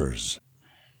Searchers.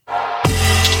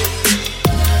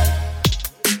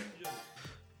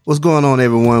 What's going on,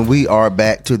 everyone? We are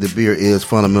back to the Beer is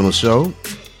Fundamental show.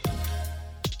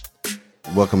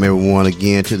 Welcome, everyone,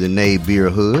 again to the Nay Beer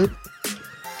Hood.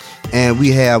 And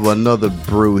we have another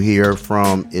brew here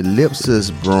from Ellipsis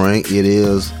Brewing. It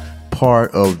is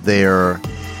part of their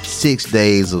 6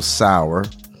 days of sour.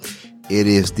 It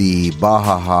is the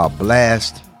Baja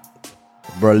Blast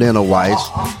Berliner Weiss.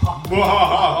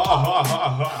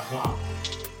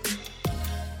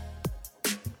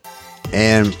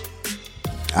 And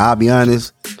I'll be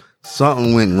honest,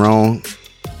 something went wrong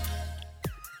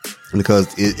because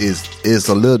it's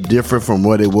a little different from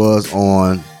what it was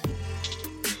on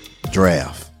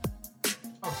draft.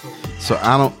 So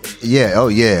I don't. Yeah. Oh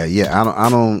yeah. Yeah. I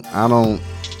don't.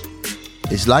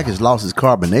 It's like it's lost its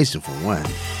carbonation for one.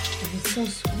 It's so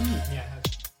sweet.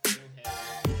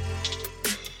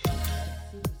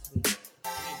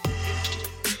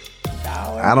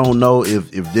 I don't know if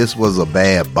this was a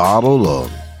bad bottle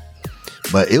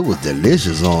but it was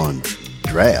delicious on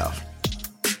draft.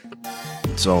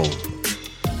 So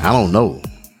I don't know.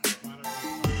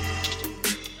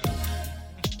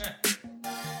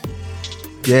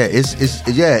 Yeah,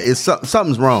 it's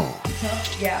something's wrong.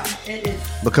 Yeah, it is.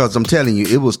 Because I'm telling you,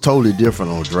 it was totally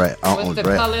different on draft. Was the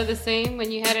color the same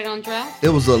when you had it on draft? It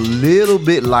was a little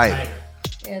bit lighter.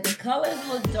 Yeah, the colors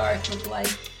look dark, look like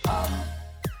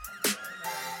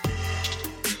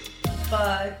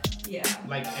but yeah.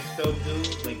 Like Ecto Goo,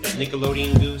 like that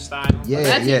Nickelodeon Goo style. Yeah,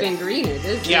 that's even greener.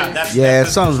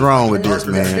 Something's wrong with this,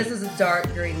 man. This is a dark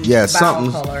green. Yeah,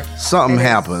 color. Something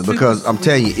happened because I'm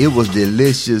telling you, it was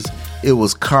delicious. It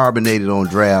was carbonated on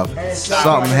draft.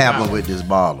 Something happened with this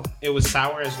bottle. It was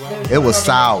sour as well. It was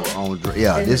sour on draft.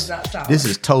 Yeah, this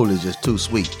is totally just too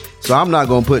sweet. So I'm not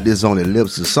gonna put this on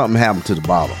Ellipsis. Something happened to the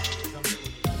bottle.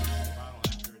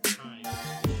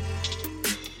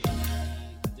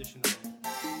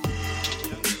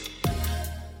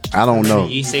 I don't know.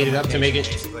 You yeast it up to make it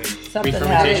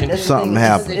re-fermentation. Something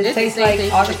happened. It tastes like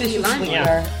artificial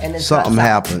sweetener, and it's something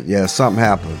happened. Yeah, something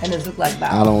happened. And it looked like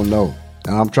that. I don't know.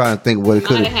 I'm trying to think what it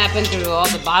could have happened through all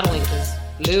the bottling because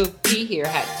Lou P here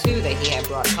had 2 that he had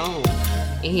brought home,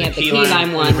 and he had the key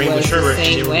lime one was the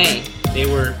same way. They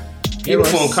were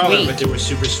beautiful in color, but they were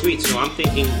super sweet. So I'm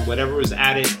thinking whatever was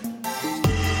added.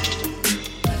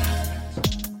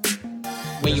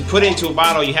 When you put it into a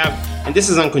bottle, you have, and this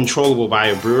is uncontrollable by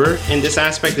a brewer in this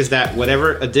aspect, is that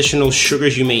whatever additional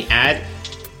sugars you may add,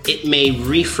 it may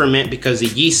re-ferment because the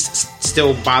yeast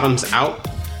still bottoms out,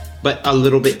 but a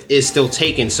little bit is still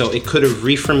taken. So it could have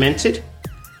re-fermented,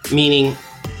 meaning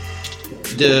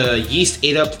the yeast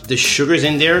ate up the sugars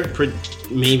in there,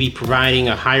 maybe providing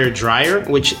a higher dryer,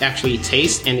 which actually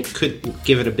tastes, and it could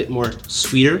give it a bit more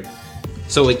sweeter.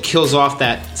 So it kills off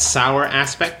that sour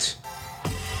aspect.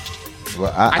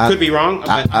 Well, I could be wrong,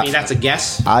 but I mean, that's a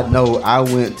guess. I know I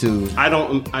went to... I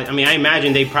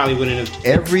imagine they probably wouldn't have...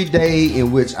 Every day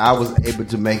in which I was able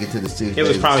to make it to the 6 days. It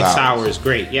was probably sour is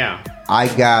great, yeah. I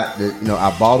got,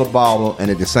 I bought a bottle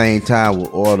and at the same time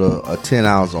would order a 10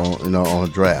 ounce on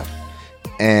draft.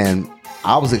 And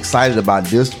I was excited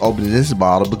about opening this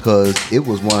bottle because it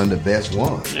was one of the best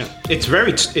ones. Yeah.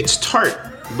 It's tart,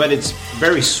 but it's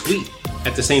very sweet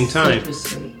at the same time.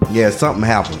 Yeah, something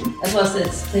happened. That's why I said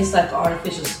it tastes like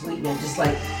artificial sweetener, just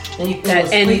like then you put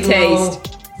that end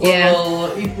taste.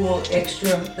 Equal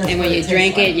extra. And when you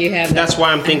drink it, you have. That's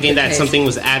why I'm thinking that something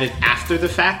was added after the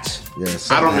fact. Yeah,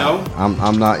 I don't know.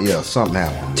 I'm not. Yeah, something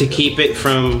happened to keep it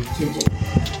from.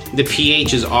 The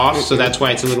pH is off, so that's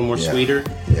why it's a little more sweeter.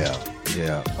 Yeah.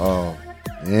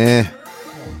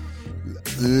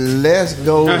 Let's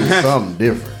go with something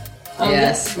different.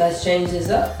 Yes. Let's change this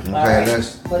up. Okay, All right.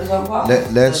 let's put it on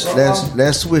pause.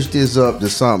 let's switch this up to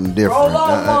something different. Roll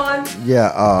on,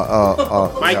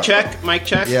 yeah. Mic check. Mic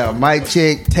check. Yeah, mic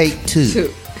check. Take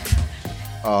 2.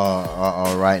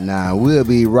 Right now we'll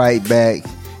be right back.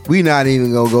 We not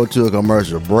even gonna go to a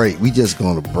commercial break. We just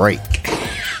gonna break,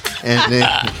 and then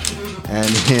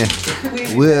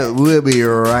we'll be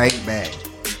right back.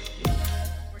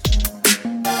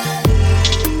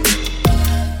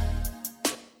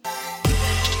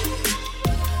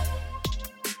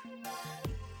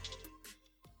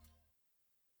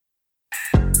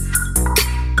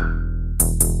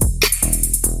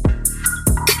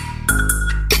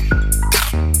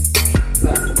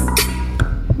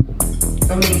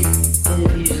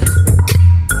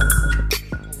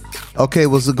 Okay,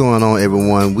 what's going on,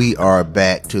 everyone? We are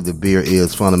back to the Beer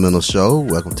is Fundamental show.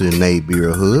 Welcome to the Nate Beer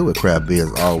Hood, where craft beer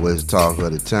is always the talk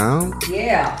of the town.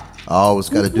 Yeah. I always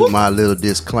got to do my little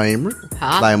disclaimer.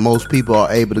 Like most people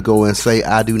are able to go and say,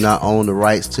 I do not own the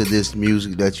rights to this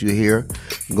music that you hear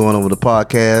going over the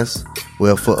podcast.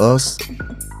 Well, for us,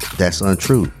 that's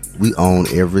untrue. We own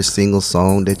every single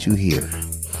song that you hear.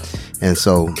 And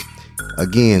so,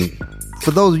 again,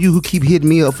 for those of you who keep hitting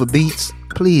me up for beats,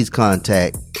 please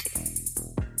contact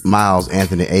Miles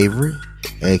Anthony Avery,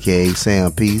 aka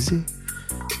Sam Peasy,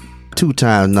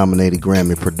 2-time nominated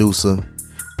Grammy producer.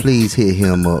 Please hit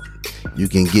him up. You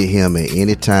can get him at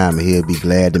any time and he'll be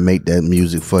glad to make that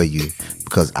music for you,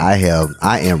 because I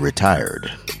am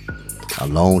retired a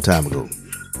long time ago.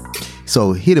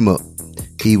 So hit him up.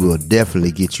 He will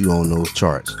definitely get you on those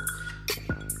charts.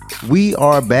 We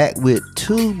are back with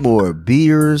 2 more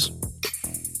beers,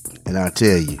 and I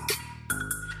tell you,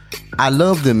 I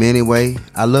love them anyway.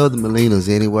 I love the Molinas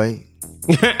anyway.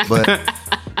 But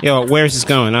yo, where's this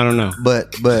going? I don't know.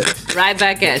 But right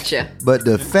back at you. But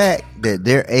the fact that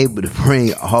they're able to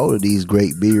bring all of these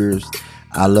great beers,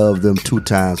 I love them 2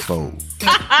 times fold.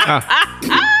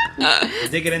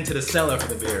 Digging into the cellar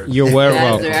for the beer. You're well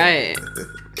welcome. That's right.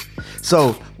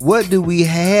 So, what do we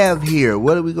have here?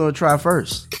 What are we going to try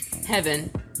first?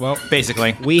 Heaven. Well,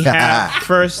 basically, we have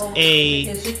first before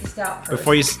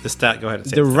you the stout. Go ahead.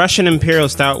 The Russian Imperial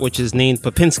Stout, which is named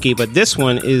Popinski, but this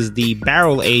one is the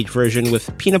barrel aged version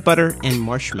with peanut butter and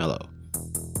marshmallow.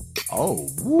 Oh,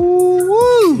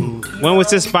 woo! When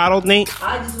was this bottled, Nate?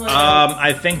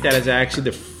 I think that is actually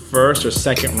the first or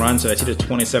second run, so that's either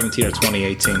 2017 or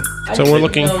 2018. So we're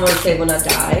looking. I want to say when I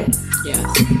die. Yes.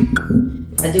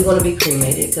 I do want to be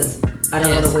cremated because I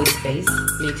don't want to waste space.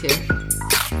 Me too.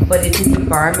 But if you can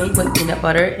bar me with peanut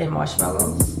butter and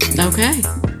marshmallows. Okay.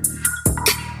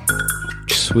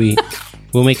 Sweet.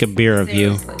 We'll make a beer of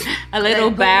you. A little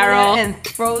Like, barrel. and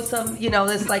throw some,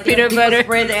 it's like Peanut butter.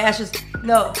 Spray the ashes.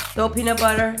 No, throw peanut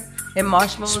butter and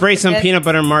marshmallows. Spray some and peanut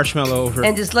butter and marshmallow over.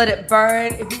 and just let it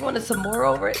burn. If you wanted some more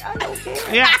over it, I don't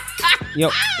care. Yeah. Yo,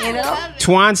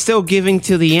 Twan's still giving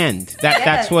to the end.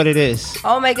 That's what it is.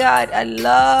 Oh my God, I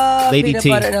love Lady peanut T.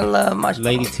 butter and I love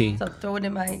marshmallows. Lady T. So throw it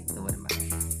in my.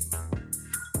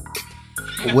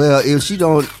 Well, if she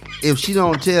don't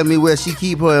tell me where she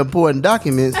keep her important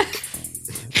documents,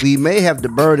 we may have to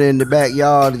burn her in the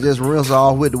backyard and just rinse her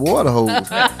off with the water hose.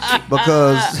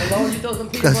 Because As long as you throw some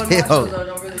peanut butter and marshmallows, it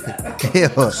don't really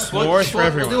matter. S'mores for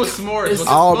everyone. We'll do s'mores.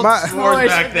 all my S'mores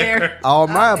back there. all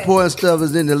my important stuff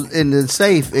is in the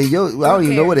safe, and I don't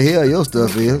even know what the hell your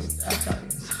stuff is.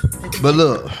 But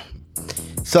look,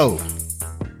 so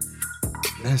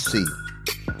let's see.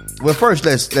 Well, first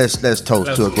let's toast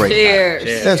to a great Cheers.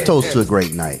 night. Let's toast to a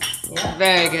great night.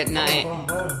 Very good night.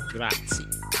 Grazie.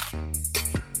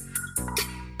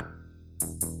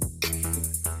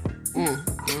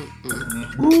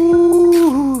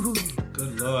 Ooh.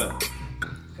 Good Lord.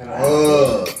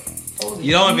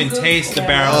 You don't even taste the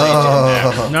barrel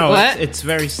aging. No, What? it's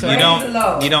very sad.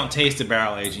 You don't taste the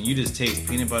barrel aging. You just taste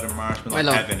peanut butter marshmallow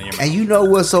Hello. heaven in your mouth. And you know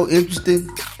what's so interesting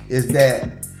is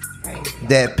that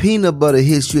peanut butter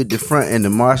hits you at the front and the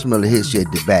marshmallow hits you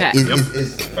at the back. Yep.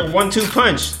 It's A 1-2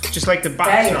 punch, just like the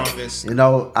box on this.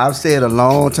 I've said a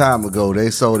long time ago they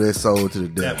sold their soul to the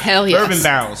devil Hell yes. Bourbon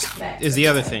barrels is the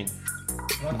other thing.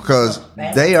 because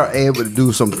they are able to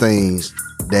do some things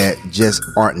that just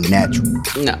aren't natural.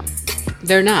 No,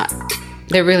 they're not.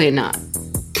 They're really not.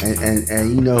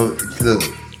 And look,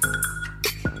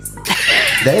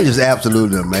 they're just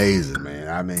absolutely amazing, man.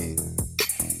 I mean,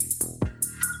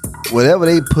 whatever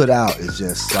they put out is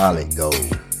just solid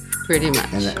gold. Pretty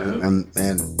much.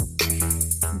 And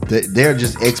they're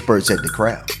just experts at the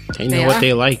craft. They know They what are.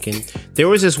 they like. And there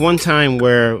was this one time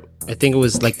where I think it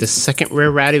was like the second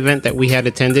Rare Rat event that we had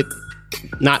attended.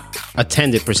 Not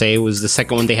attended per se. It was the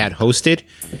second one they had hosted.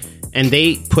 And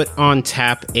they put on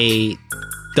tap a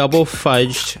double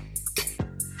fudged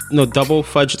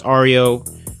Oreo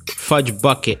fudge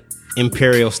bucket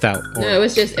imperial stout. No, it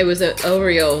was an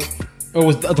Oreo. It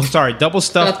was double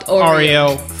stuffed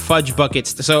Oreo fudge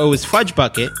buckets. So it was fudge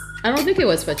bucket. I don't think it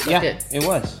was fudge bucket. Yeah, it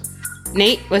was.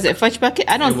 Nate, was it fudge bucket?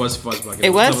 I don't. It was fudge bucket. It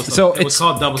was. So it was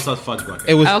called double stuffed fudge bucket.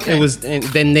 It was. Okay. It was. And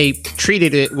then they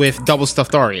treated it with double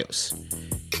stuffed Oreos.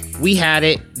 We had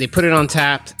it. They put it on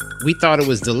tap. We thought it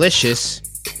was delicious.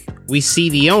 We see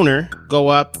the owner go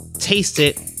up, taste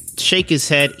it, shake his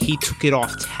head. He took it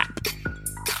off tap.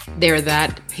 They're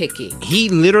that picky. He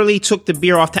literally took the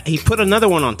beer off tap. He put another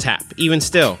one on tap, even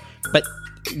still. But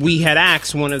we had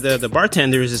asked one of the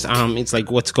bartenders, it's like,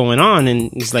 what's going on?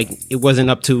 And he's like, it wasn't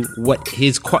up to what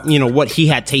what he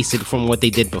had tasted from what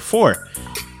they did before.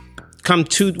 Come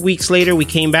 2 weeks later, we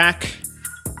came back.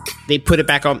 They put it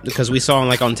back on because we saw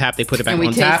on tap. They put it back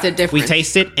on tap. We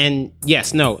tasted, and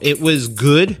yes, no, it was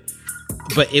good,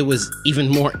 but it was even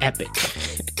more epic.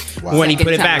 Wow. When he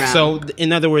put it back. So,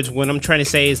 in other words, what I'm trying to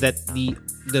say is that the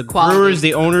brewers,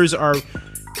 the owners are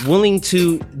willing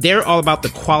to, they're all about the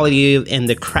quality and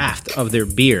the craft of their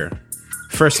beer,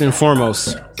 first and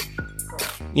foremost.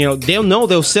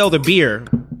 They'll sell the beer,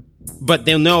 but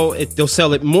they'll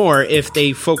sell it more if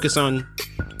they focus on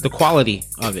the quality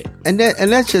of it. And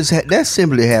that's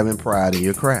simply having pride in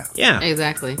your craft. Yeah.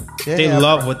 Exactly. They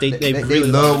love what they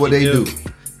really love what they do.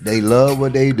 They love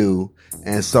what they do.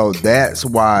 And so that's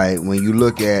why when you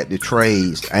look at the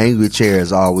trades, Angry Chair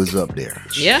is always up there.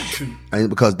 Yeah. And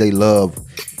because they love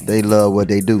what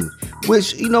they do.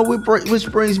 Which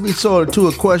brings me sort of to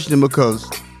a question, because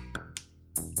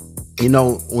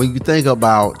when you think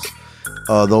about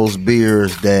those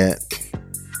beers that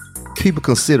people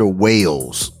consider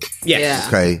whales. Yes.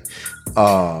 Okay.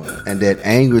 And that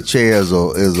Angry Chair is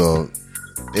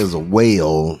a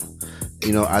whale.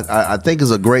 I think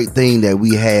it's a great thing that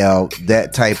we have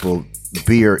that type of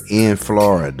beer in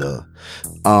Florida.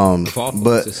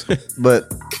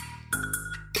 But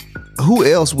who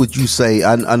else would you say?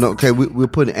 I know. Okay, we're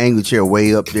putting Angry Chair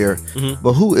way up there. Mm-hmm.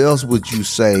 But who else would you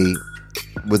say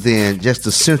within just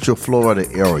the Central Florida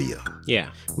area?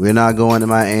 Yeah, we're not going to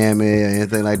Miami or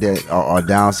anything like that, or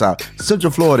down south.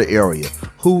 Central Florida area.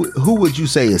 Who would you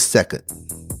say is second?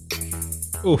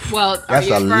 Oof. Well, that's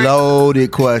a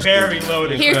loaded question. Very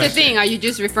loaded. Here's the thing: are you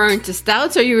just referring to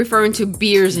stouts, or are you referring to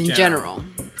beers in general?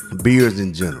 Beers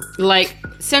in general. Like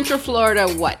Central Florida,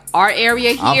 what? Our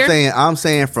area here? I'm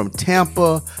saying from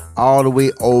Tampa all the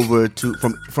way over to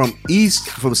from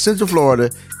Central Florida,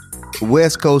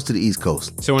 West Coast to the East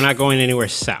Coast. So we're not going anywhere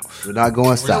south. We're not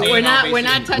going south. We're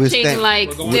not touching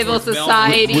like Civil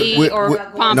Society or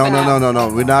Pompano.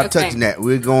 No. We're not touching that.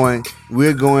 We're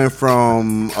going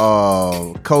from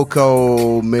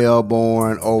Cocoa,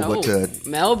 Melbourne over to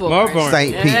Melbourne.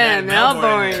 St. Pete. Yeah,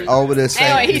 Melbourne. Over to St.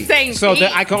 Anyway, Pete. he's saying so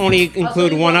I can only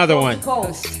include one other one.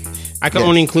 I can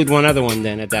only include one other one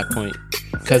then at that point.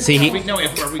 Because so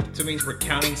means we're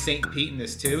counting St. Pete in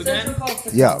this too, then?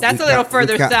 Yeah. That's a little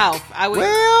further south.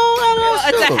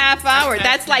 It's a half hour.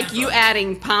 That's like you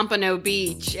adding Pompano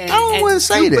Beach and I wouldn't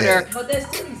say Jupiter. that. But they're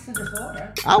still in Central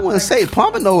Florida. I wouldn't say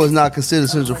Pompano is not considered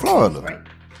Central Florida.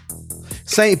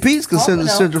 St. Pete's considered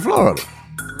Central Florida.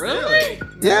 Really?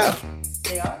 Yeah.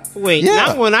 They are? Wait,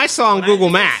 not when I saw on Google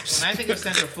Maps. When I think of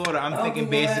Central Florida, I'm thinking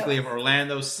basically of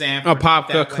Orlando, Sanford,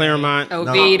 Apopka, Claremont,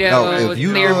 Oviedo,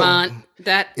 Claremont.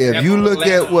 If you look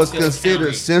at what's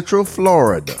considered Central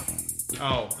Florida.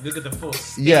 Oh, look at the full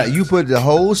state. Yeah, you put the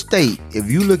whole state.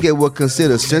 If you look at what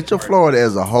considered Central Florida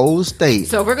as a whole state.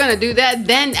 So if we're going to do that,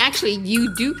 then actually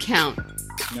you do count.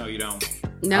 No, you don't.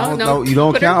 No, you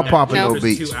don't count Pompano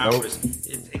Beach. 2 hours.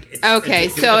 Okay,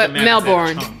 so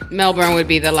Melbourne. Melbourne would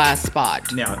be the last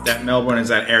spot. No, that Melbourne is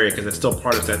that area because it's still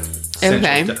part of that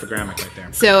central topographic right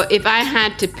there. So if I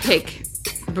had to pick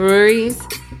breweries,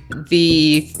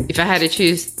 if I had to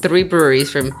choose 3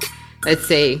 breweries from, let's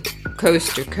say,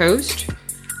 coast to coast,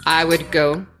 I would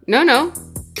go. No.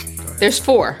 There's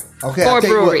 4. Okay, 4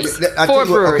 breweries. 4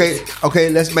 breweries. Okay.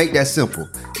 Let's make that simple.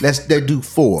 Let's do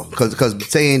 4 because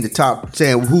saying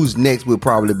who's next would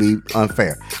probably be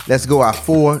unfair. Let's go our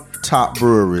 4 top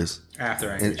breweries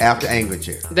after Angry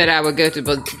Chair that I would go to,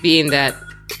 but being that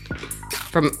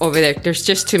from over there, there's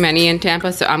just too many in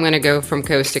Tampa, so I'm going to go from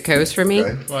coast to coast for me.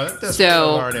 Okay. Well,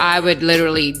 so I would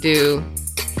literally do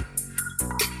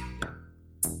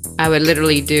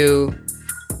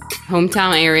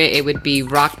hometown area. It would be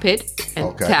Rock Pit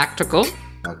and Tactical.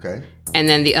 Okay. And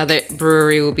then the other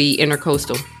brewery will be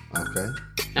Intercoastal. Okay.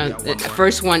 The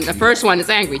first one is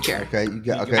Angry Chair. Okay,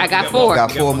 I got 4. You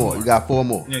got 4 more. You got 4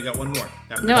 more. No, you got 1 more.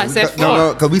 No, I said 4.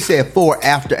 No, because we said 4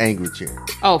 after Angry Chair.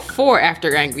 Oh, 4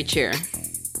 after Angry Chair.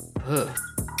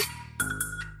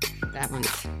 that one's.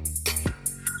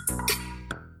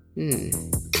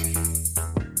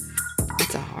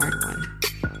 That's a hard one.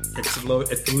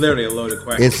 It's literally a loaded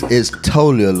question. It's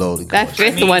totally a loaded question. That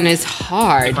fifth one is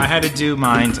hard. If I had to do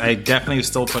mine, I definitely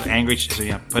still put Angry. So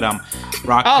yeah, put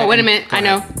Rock. Oh, wait a minute. I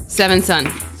know. Seven Son.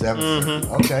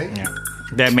 Okay. Yeah,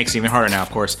 that makes it even harder now, of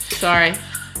course. Sorry.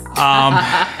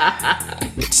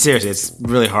 Seriously, it's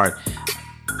really hard.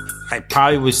 I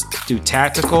probably would do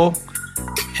Tactical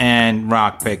and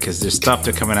Rock Pit because there's stuff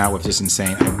they're coming out with just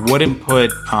insane. I wouldn't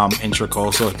put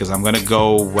Intracoastal because I'm gonna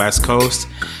go West Coast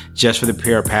just for the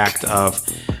pure fact of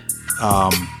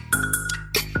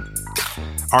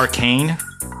Arcane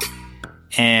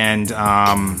and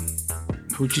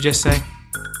who'd you just say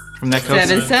from that coast?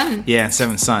 Seven Son. Yeah,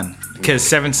 Seven Son. Because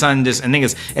Seven Son just, I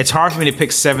think it's hard for me to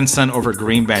pick Seven Son over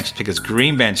Green Bench because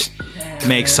Green Bench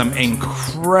makes some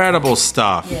incredible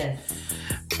stuff. Yes.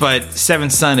 But Seven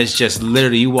Son is just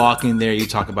literally you walk in there, you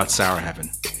talk about sour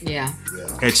heaven. Yeah.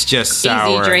 It's just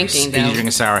sour. Easy drinking, though. Easy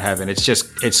drinking sour heaven.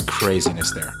 It's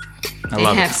craziness there. I They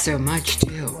love have it. so much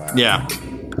too. Yeah.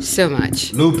 So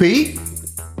much. Lou P?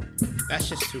 That's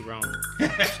just too wrong.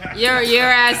 You're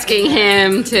asking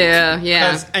him to,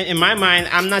 yeah. Because in my mind,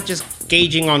 I'm not just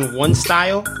gauging on one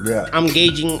style. Yeah. I'm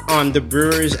gauging on the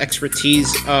brewer's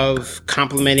expertise of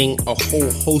complementing a whole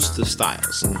host of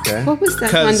styles. Okay. What was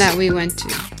that 'Cause- one that we went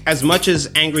to? As much as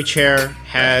Angry Chair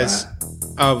has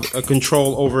a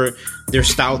control over their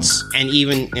stouts and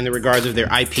even in the regards of their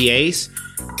IPAs,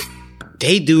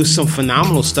 they do some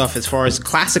phenomenal stuff as far as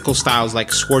classical styles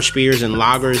like Schwarz beers and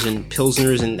lagers and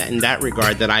pilsners and in that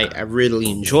regard that I really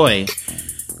enjoy.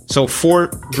 So 4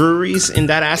 breweries in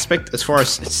that aspect as far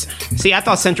as see, I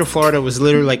thought Central Florida was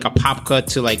literally like a pop cut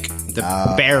to like the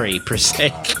Barry per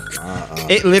se.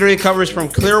 It literally covers from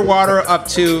Clearwater up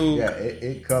to Yeah,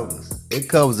 it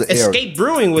covers the area. Escape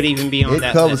Brewing would even be on It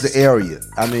that covers list. the area.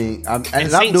 I mean, I'm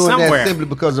Saint doing somewhere. that simply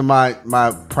because of my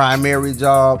primary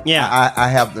job. Yeah. I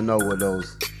have to know what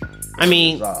those I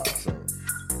mean, are. So.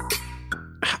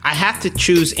 I have to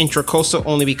choose Intracoastal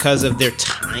only because of their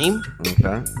time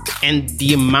Okay. and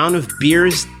the amount of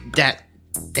beers that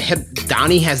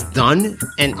Donnie has done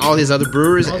and all his other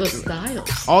brewers. All the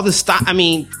styles. All the style. I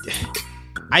mean,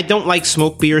 I don't like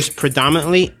smoke beers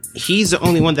predominantly. He's the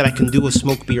only one that I can do a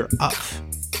smoke beer of.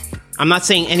 I'm not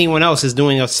saying anyone else is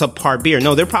doing a subpar beer.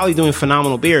 No, they're probably doing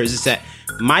phenomenal beers. It's that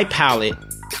my palate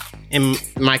and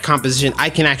my composition, I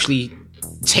can actually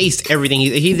taste everything.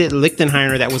 He did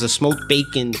Lichtenheiner that was a smoked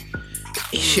bacon.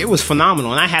 It was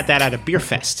phenomenal. And I had that at a beer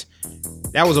fest.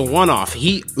 That was a one-off.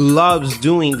 He loves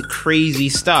doing the crazy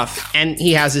stuff. And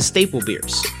he has his staple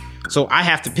beers. So I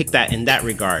have to pick that in that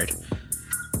regard.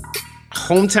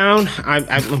 Hometown,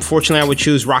 unfortunately I would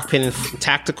choose Rock Pit and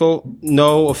Tactical.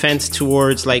 No offense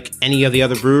towards like any of the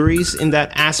other breweries in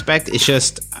that aspect. It's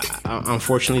just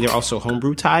unfortunately they're also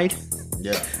homebrew tied.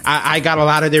 Yeah. I got a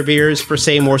lot of their beers per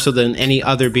se more so than any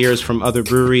other beers from other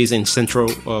breweries in Central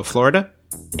Florida,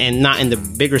 and not in the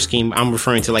bigger scheme. I'm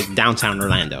referring to like downtown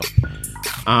Orlando.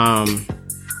 And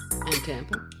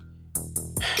Tampa.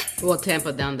 Well,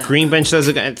 Tampa down there. Green Bench does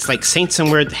it. It's like Saint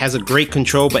Somewhere has a great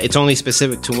control, but it's only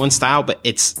specific to one style. But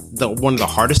it's one of the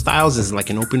hardest styles is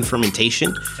like an open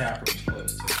fermentation. Taproom's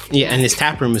closed too. Yeah, and his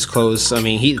tap room is closed. I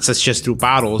mean, it's just through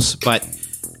bottles. But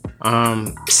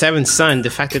Seven Son,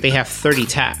 the fact that they have 30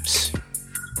 taps,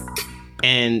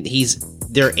 and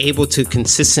they're able to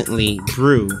consistently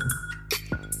brew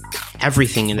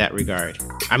everything in that regard.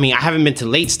 I mean, I haven't been to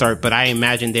Late Start, but I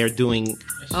imagine they're doing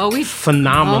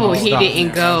phenomenal Oh, he stuff.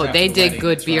 didn't go. They did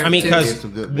good beer. I mean, too.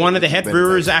 because one of the head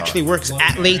brewers actually works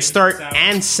at Late Start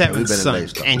and Seven we've been at Son, Late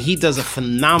Start. and he does a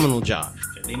phenomenal job.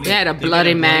 They had a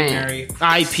Bloody Mary.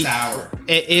 IP.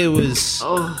 It was.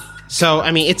 So,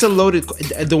 I mean, it's a loaded.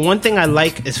 The one thing I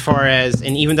like as far as,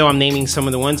 and even though I'm naming some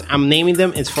of the ones, I'm naming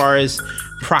them as far as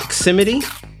proximity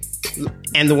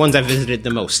and the ones I visited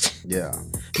the most. Yeah.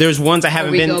 There's ones I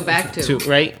haven't we been go back to.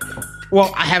 right?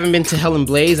 Well, I haven't been to Hell and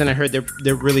Blaze, and I heard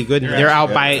they're really good. They're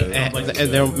out by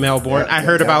they're Melbourne. I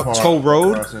heard about Toll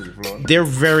Road. They're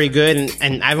very good,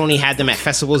 and I've only had them at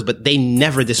festivals, but they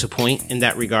never disappoint in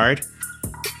that regard.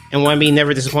 And what I mean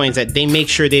never disappoint is that they make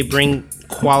sure they bring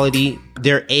quality,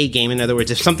 their A game. In other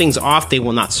words, if something's off, they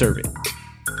will not serve it.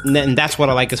 And that's what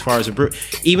I like as far as a brew,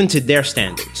 even to their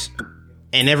standards.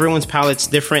 And everyone's palate's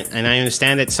different, and I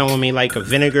understand that someone may like a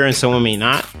vinegar and someone may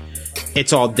not.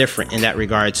 It's all different in that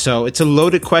regard. So it's a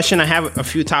loaded question. I have a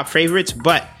few top favorites,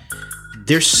 but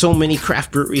there's so many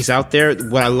craft breweries out there.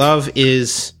 What I love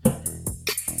is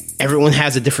everyone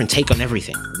has a different take on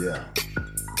everything. Yeah.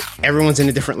 Everyone's in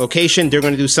a different location. They're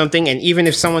going to do something. And even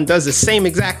if someone does the same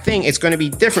exact thing, it's going to be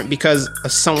different because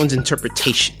of someone's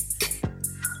interpretation.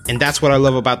 And that's what I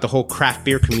love about the whole craft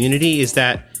beer community is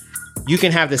that you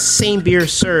can have the same beer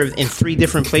served in 3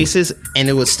 different places and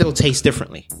it will still taste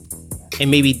differently. And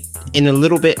maybe in a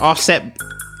little bit offset,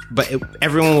 but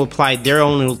everyone will apply their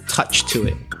own little touch to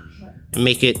it and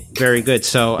make it very good.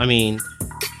 So, I mean,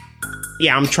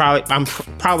 yeah, I'm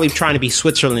probably trying to be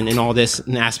Switzerland in all this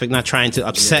aspect, not trying to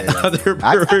upset other brewers.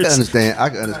 I can understand.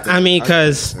 I mean,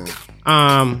 because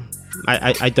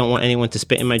I don't want anyone to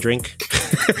spit in my drink.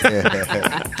 Look.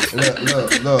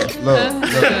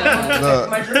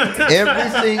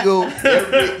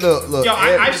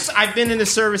 I've been in the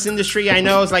service industry. I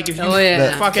know it's like if you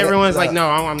fuck everyone's like, no,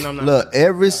 I'm not. Look,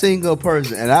 every single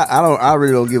person, and I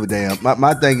really don't give a damn.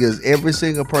 My thing is every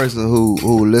single person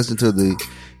who listen to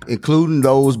including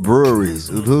those breweries,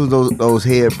 including those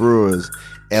head brewers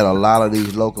at a lot of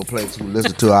these local places who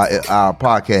listen to our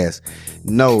podcast.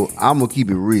 No, I'm gonna keep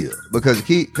it real because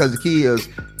the key is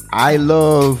I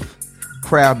love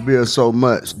craft beer so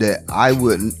much that I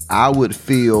would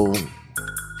feel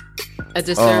a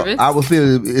disservice. I would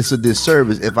feel it's a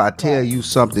disservice if I tell you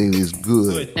something is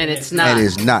good and it's not. And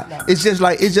it's not. It's just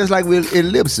like with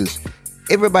ellipsis.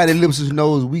 Everybody ellipsis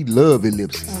knows we love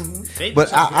ellipsis. Mm-hmm.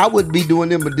 But I would be doing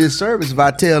them a disservice if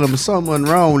I tell them something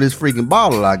wrong with this freaking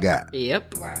bottle I got.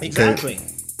 Yep. Exactly.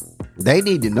 They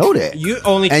need to know that. You're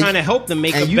only trying to help them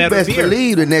make a better beer. And you best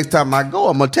believe the next time I go,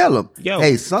 I'm going to tell them,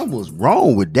 hey, something was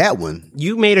wrong with that one.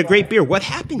 You made a great beer. What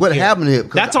happened What happened here?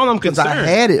 That's all I'm concerned.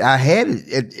 I had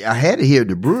it here at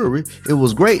the brewery. It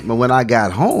was great. But when I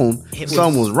got home,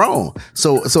 something was wrong.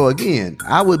 So again,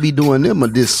 I would be doing them a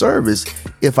disservice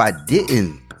if I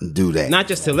didn't do that. Not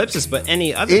just Ellipsis, but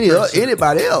anybody else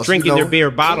drinking their beer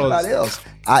bottles. Anybody else.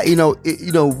 We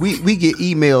get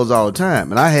emails all the time,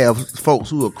 and I have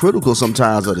folks who are critical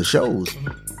sometimes of the shows.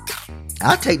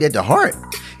 I take that to heart,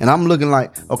 and I'm looking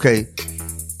like, okay,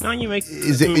 let me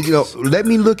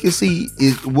look and see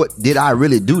what did I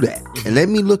really do that, and let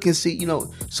me look and see,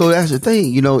 So that's the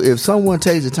thing, if someone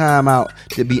takes the time out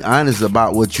to be honest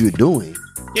about what you're doing,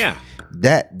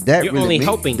 that you're really only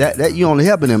helping that you're only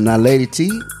helping them. Now, Lady T,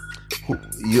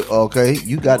 you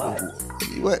got.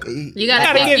 You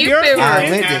gotta give your favorite. I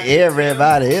went to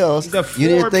everybody else. You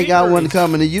didn't think I wasn't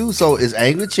coming to you, so it's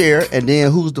Angry Chair, and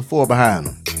then who's the 4 behind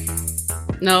them?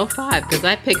 No, 5, because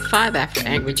I picked 5 after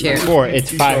Angry Chair. 4,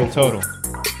 it's 5 in total.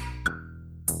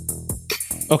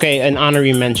 Okay, an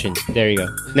honorary mention. There you go.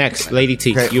 Next, Lady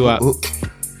T, you up. Okay,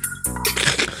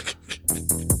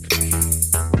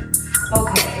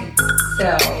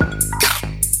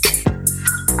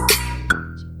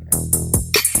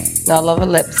 so I love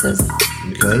Ellipsis.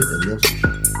 Okay, Ellipsis.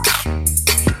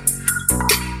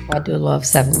 I do love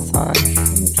Seven Son.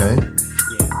 Okay.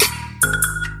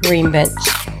 Green Bench.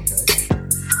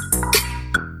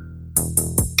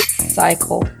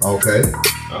 Cycle. Okay.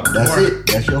 That's it.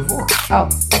 That's your 4. Oh,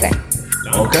 okay.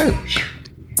 Okay.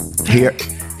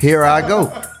 Here I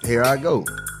go.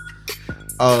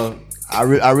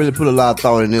 I really put a lot of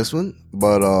thought in this one,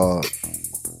 but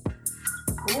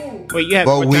wait, you have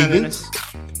Bo more time than Wiegans? us?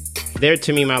 They're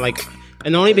to me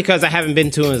and only because I haven't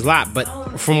been to his lot, but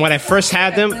from when I first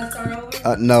had them,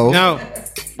 no,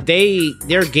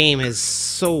 their game is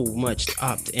so much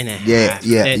upped in a half.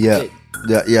 Yeah.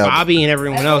 Bobby and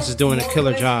everyone else is doing a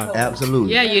killer job.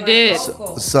 Absolutely. Yeah, you did.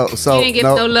 So you didn't give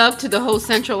no love to the whole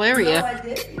central area.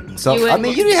 So you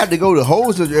didn't have to go to the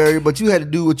whole central area, but you had to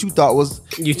do what you thought was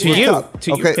to your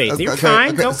taste. You're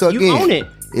fine. Okay. So you own it.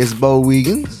 It's Bo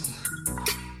Wiegans,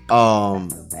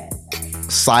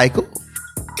 Cycle.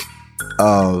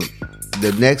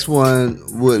 The next one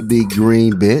would be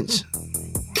Green Bench,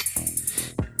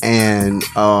 and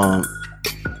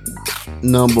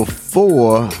number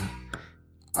 4.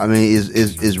 I mean,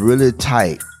 is really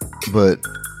tight, but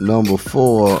number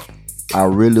 4, I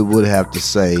really would have to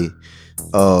say,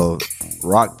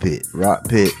 Rock Pit. Rock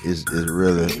Pit is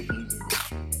really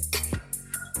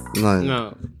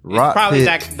no. Rock probably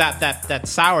Pit, that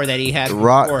sour that he had.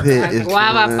 Rock before.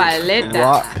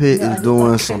 Pit is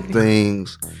doing some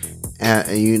things, and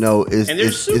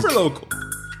it's super local.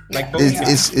 Like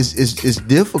it's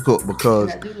difficult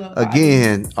because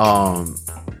again,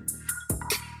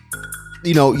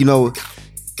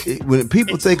 when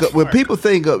people think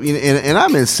of, and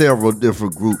I'm in several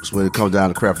different groups when it comes down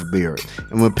to craft beer,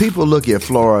 and when people look at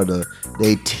Florida,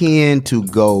 they tend to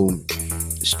go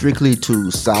strictly to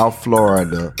South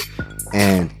Florida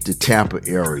and the Tampa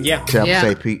area,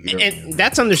 St. Pete area, and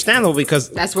that's understandable because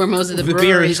that's where most of the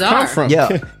breweries come from.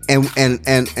 Yeah,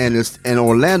 and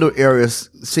Orlando area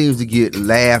seems to get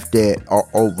laughed at or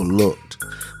overlooked.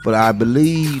 But I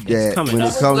believe that when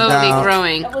it comes down,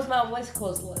 growing. That was my West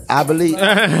Coast list. I believe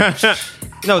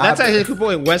No, that's actually a good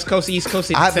point. West Coast, East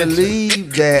Coast. I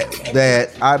believe that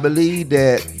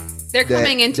they're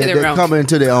coming into their they're own. coming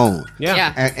into their own.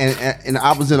 Yeah. And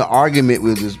I was in an argument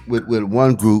with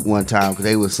one group one time because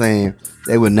they were saying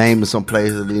they were naming some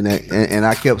places and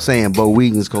I kept saying Bo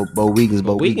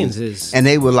Wiegans is, and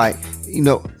they were like,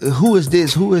 who is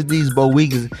this? Who is these Bo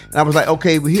Wiegans? And I was like,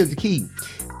 okay, but here's the key.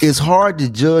 It's hard to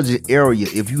judge an area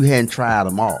if you hadn't tried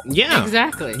them all. Yeah,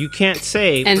 exactly. You can't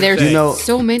say. And there's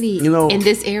so many in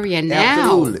this area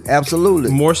now.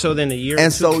 Absolutely. More so than a year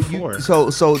and or two before.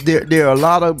 So there are a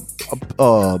lot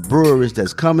of breweries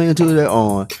that's coming into their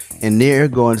own, and they're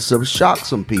going to shock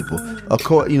some people.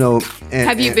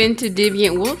 Have you been to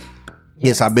Deviant Wolf?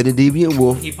 Yes, I've been to Deviant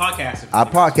Wolf. He podcasted. I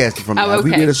podcasted from there. Okay.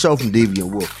 We did a show from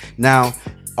Deviant Wolf. Now,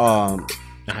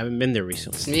 I haven't been there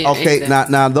recently. Okay,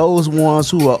 now those ones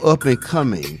who are up and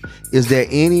coming, is there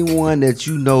anyone that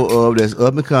you know of that's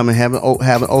up and coming, haven't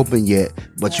opened yet,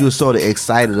 but you're sort of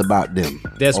excited about them?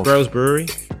 Des Bros Brewery.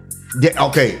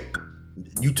 Okay.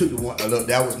 You took the one. Look,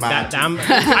 that was mine.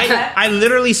 I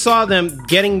literally saw them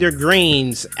getting their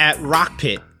grains at Rock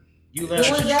Pit. You let us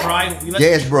try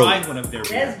one of their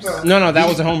beers. No, that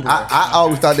was a home brew. I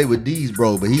always thought they were D's,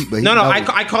 bro, but he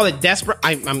I call it Desperate.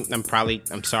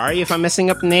 I'm sorry if I'm messing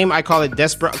up the name. I call it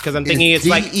Desperate because I'm thinking it's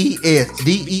like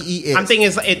DEES. I'm thinking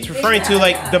it's referring to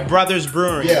like the Brothers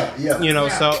Brewing. Yeah.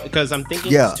 So because I'm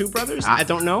thinking it's two brothers. I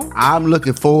don't know. I'm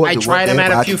looking forward. I tried them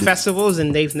at a few festivals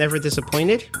and they've never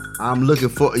disappointed. I'm looking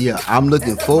forward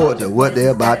to what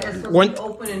they're about.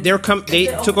 They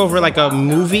took over like a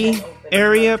movie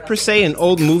area per se, an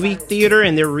old movie theater,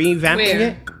 and they're revamping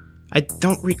it. I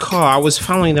don't recall. I was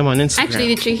following them on Instagram.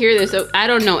 Actually, did you hear this? So I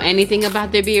don't know anything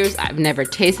about their beers. I've never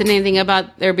tasted anything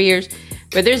about their beers.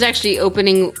 But there's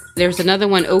another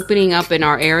one opening up in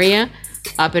our area,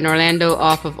 up in Orlando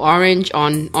off of Orange,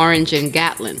 on Orange and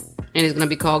Gatlin. And it's going to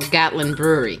be called Gatlin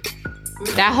Brewery.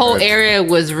 That whole area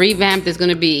was revamped. There's going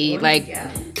to be like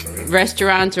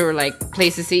restaurants or like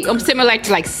places to eat. Similar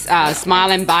to like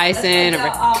Smiling Bison.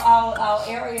 Our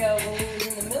area when we was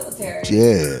in the military.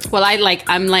 Yeah. Well,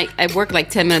 I work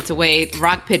like 10 minutes away.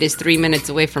 Rock Pit is 3 minutes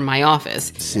away from my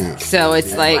office. See. So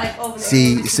it's like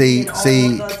see,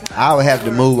 I would have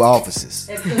to move offices.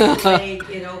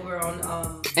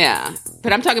 Yeah,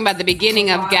 but I'm talking about the beginning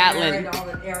of Gatlin.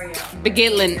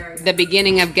 The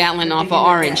beginning of Gatlin off of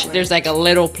Orange. There's like a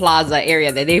little plaza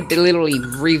area that they've literally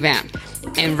revamped.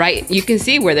 And you can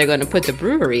see where they're going to put the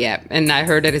brewery at. And I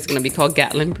heard that it's going to be called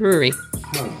Gatlin Brewery.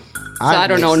 So I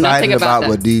don't know nothing about that.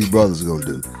 What these brothers are going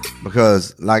to do.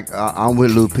 Because like I'm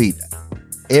with Lou Pete.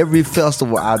 Every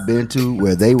festival I've been to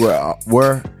where they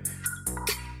were,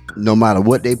 no matter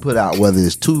what they put out, whether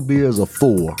it's 2 beers or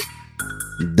 4,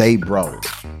 they brought it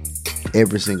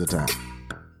every single time.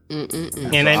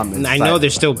 And I know they're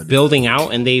still building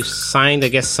out, and they've signed, I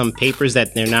guess, some papers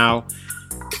that they're now.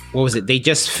 What was it? They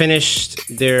just finished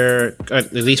their,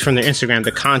 at least from their Instagram,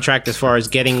 the contract as far as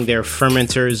getting their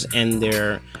fermenters and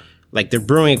their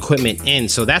brewing equipment in.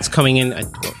 So that's coming in.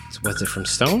 Was it from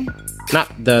Stone?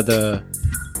 Not the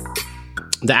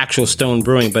actual Stone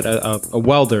Brewing, but a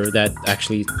welder that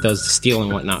actually does the steel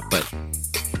and whatnot. But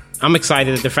I'm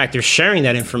excited at the fact they're sharing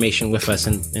that information with us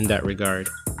in that regard.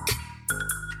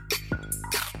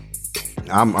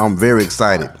 I'm very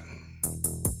excited.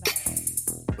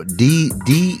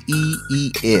 DEES.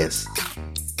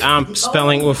 I'm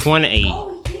spelling with 1 A.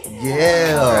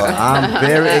 Yeah, I'm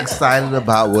very excited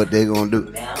about what they're gonna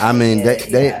do. I mean,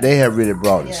 they have really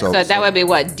brought it. So that would be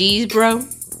what? D's Bro?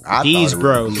 These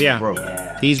Bros,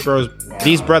 yeah. These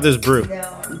Brothers Brew.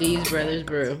 These Brothers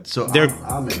Brew. So they're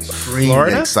I'm extremely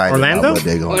Florida? excited Orlando? about what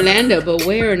they're going to do. Orlando, but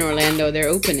where in Orlando they're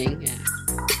opening? Yeah.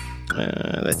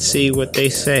 Let's see what they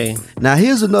say. Now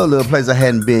here's another little place I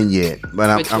hadn't been yet,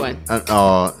 but Which one?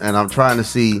 And I'm trying to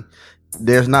see.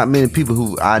 There's not many people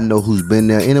who I know who's been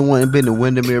there. Anyone been to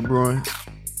Windermere Brewing?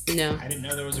 No. I didn't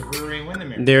know there was a brewery in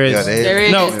Windermere. There is. Yeah, there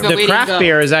is. No, But the craft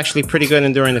beer is actually pretty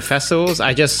good during the festivals.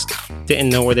 I just didn't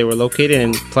know where they were located,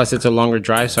 and plus it's a longer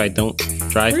drive, so I don't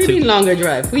drive What do you mean longer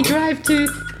drive? We drive to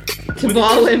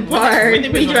Baldwin Park.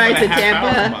 We drive to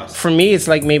Tampa. For me, it's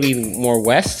like maybe more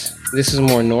west. This is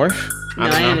more north. No,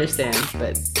 I understand,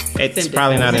 but it's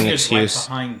probably not an excuse. Right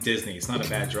behind Disney. It's not a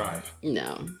bad drive.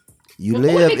 No. You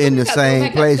live in the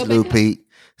same place, Lou Pete,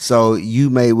 so you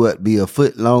may be a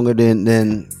foot longer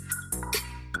than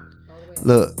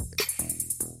look,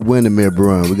 Windermere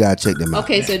Brewing. We gotta check them out.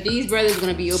 Okay, so these brothers are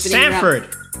gonna be opening Sanford.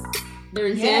 They're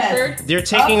in Sanford. They're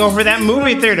taking over that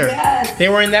movie theater. Yes. They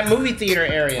were in that movie theater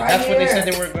area. Right That's what they here.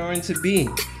 said they were going to be.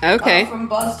 Okay. From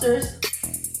Buster's.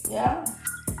 Yeah.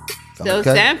 So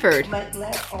Sanford.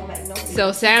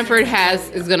 So Sanford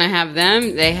is going to have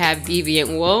them. They have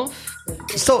Deviant Wolf.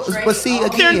 So, but see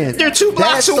again, they're 2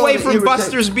 blocks away from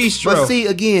Buster's Bistro. But see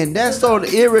again, that sort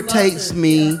of irritates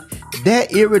me.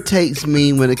 That irritates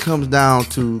me when it comes down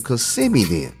to Kissimmee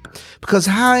then, because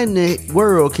how in the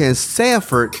world can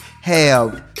Sanford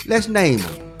have? Let's name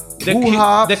them: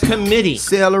 the committee,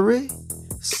 Celery,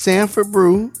 Sanford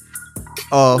Brew,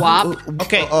 WAP.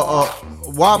 Okay,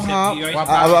 WAP Hop.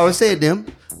 I already said them.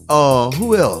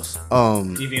 Who else?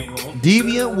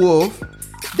 Deviant Wolf.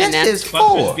 That's just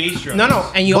 4. No,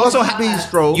 and you also have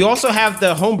Bistro. You also have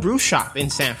the home brew shop in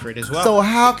Sanford as well. So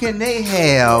how can they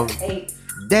have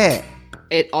that?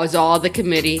 It is all the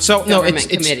committee. So no, it's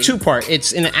 2-part.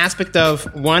 It's in the aspect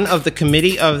of one of the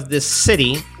committee of the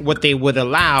city, what they would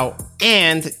allow,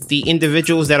 and the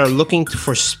individuals that are looking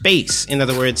for space. In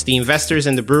other words, the investors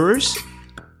and the brewers.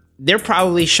 They're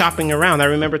probably shopping around. I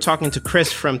remember talking to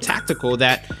Chris from Tactical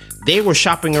that they were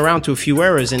shopping around to a few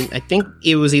areas, and I think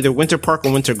it was either Winter Park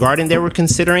or Winter Garden they were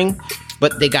considering,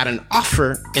 but they got an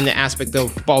offer in the aspect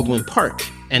of Baldwin Park,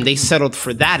 and they settled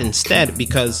for that instead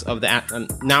because of that.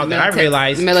 Now that I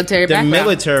realize the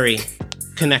military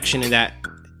connection in that,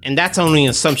 and that's only an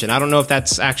assumption. I don't know if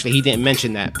that's actually, he didn't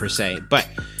mention that per se, but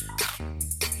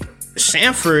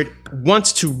Sanford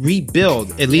wants to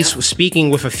rebuild, at least speaking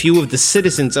with a few of the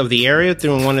citizens of the area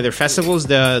through one of their festivals,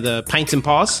 the Pints and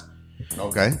Paws.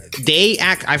 Okay.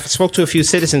 I spoke to a few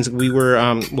citizens. We were,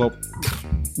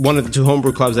 one of the 2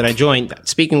 homebrew clubs that I joined.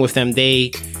 Speaking with them,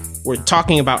 they were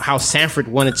talking about how Sanford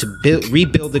wanted to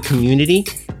rebuild the community,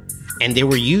 and they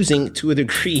were using, to a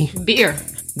degree, beer,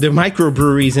 the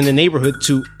microbreweries in the neighborhood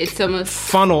to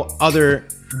funnel other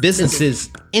businesses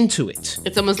into it.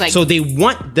 It's almost like, so they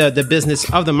want the business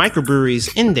of the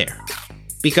microbreweries in there,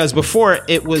 because before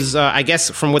it was, I guess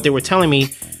from what they were telling me,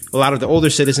 a lot of the older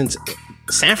citizens,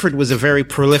 Sanford was a very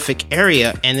prolific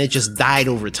area, and it just died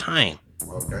over time.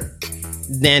 Okay.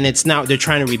 Then it's now they're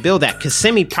trying to rebuild that.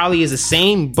 Kissimmee probably is the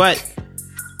same, but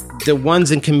the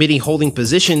ones in committee holding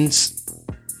positions,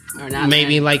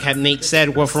 maybe like had Nate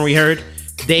said, well, from what we heard,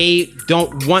 they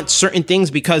don't want certain things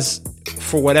because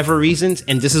for whatever reasons,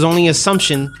 and this is only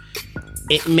assumption,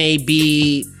 it may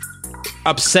be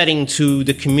upsetting to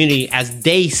the community as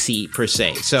they see per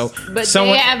se. So, but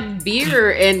they have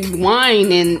beer and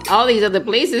wine and all these other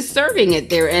places serving it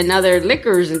there, and other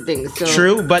liquors and things. So.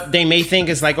 True, but they may think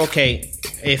it's like, okay,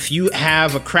 if you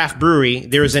have a craft brewery,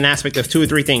 there is an aspect of 2 or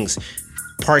 3 things.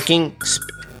 Parking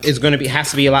is going to has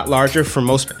to be a lot larger for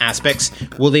most aspects.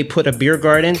 Will they put a beer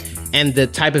garden, and the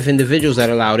type of individuals that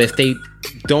are allowed? If they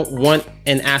don't want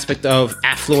an aspect of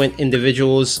affluent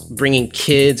individuals bringing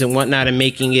kids and whatnot and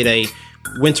making it a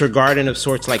winter garden of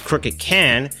sorts like Crooked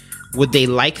Can, would they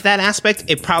like that aspect?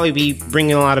 It'd probably be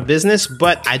bringing a lot of business,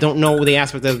 but I don't know the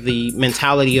aspect of the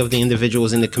mentality of the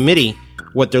individuals in the committee,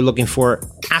 what they're looking for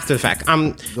after the fact.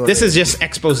 This is just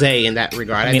expose in that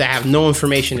regard. I have no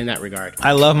information in that regard.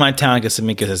 I love my town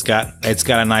Kissimmee because it's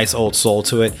got a nice old soul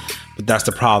to it, but that's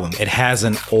the problem. It has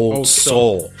an old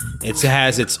soul. It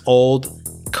has its old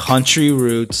country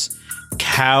roots,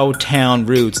 cow town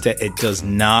roots that it does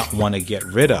not want to get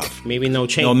rid of. Maybe no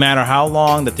change. No matter how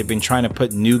long that they've been trying to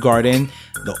put new guard in,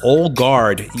 the old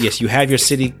guard, yes, you have your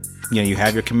city, you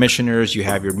have your commissioners, you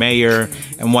have your mayor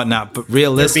and whatnot, but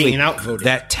realistically,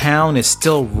 that town is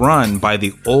still run by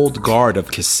the old guard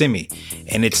of Kissimmee,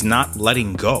 and it's not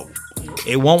letting go.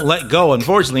 It won't let go,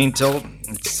 unfortunately, until,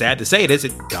 it's sad to say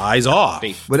it dies off.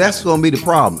 But that's going to be the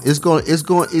problem. It's going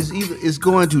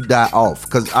to die off,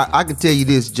 because I can tell you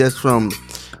this just from,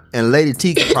 and Lady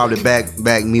T can probably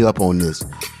back me up on this.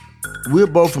 We're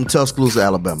both from Tuscaloosa,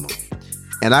 Alabama,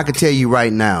 and I can tell you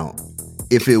right now,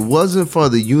 if it wasn't for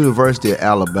the University of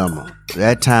Alabama,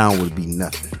 that town would be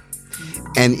nothing.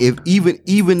 And if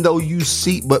even though you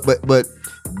see, but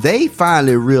they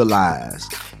finally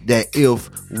realized that if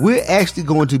we're actually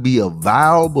going to be a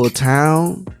viable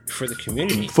town for the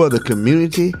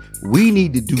community, we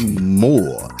need to do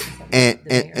more.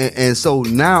 And so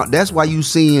now that's why you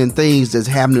seeing things that's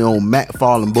happening on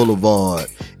McFarland Boulevard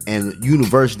and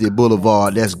University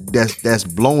Boulevard that's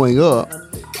blowing up.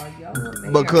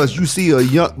 Because you see a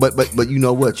young, but you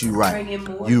know what? You're right.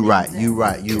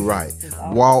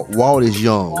 Walt is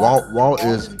young.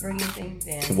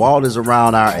 Walt is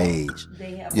around our age.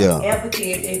 Yeah.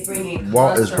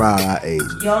 Walt is around our age.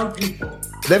 Young people.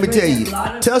 Let me tell you,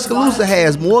 Tuscaloosa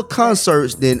has more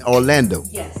concerts than Orlando.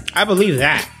 Yes. I believe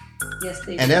that. Yes,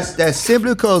 they and do. that's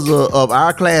simply because of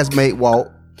our classmate Walt,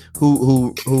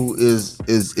 who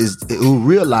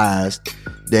realized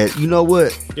that, you know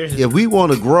what, if we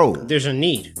want to grow, there's a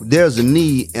need,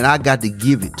 and I got to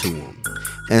give it to him.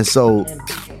 And so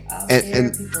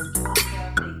and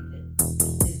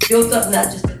it's built up not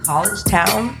just a college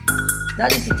town,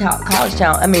 college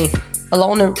town. I mean,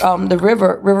 along the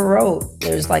river road,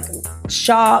 there's like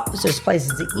shops, there's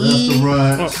places to eat,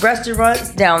 restaurants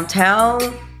downtown.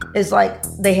 It's like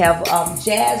they have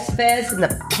jazz fest in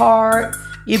the park.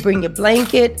 You bring your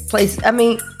blanket, place. I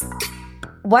mean,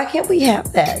 why can't we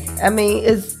have that? I mean,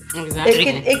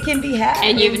 it can be had.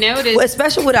 And you've noticed,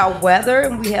 especially with our weather,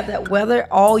 and we have that weather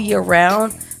all year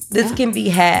round. This can be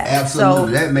had.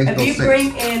 Absolutely, that makes no sense. If you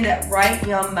bring in that right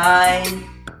young mind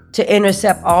to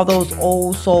intercept all those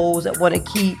old souls that want to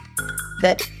keep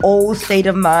that old state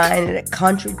of mind in a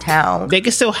country town, they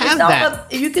can still have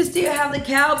that. You can still have the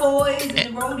cowboys and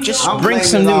the rodeo. Just bring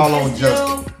some new. On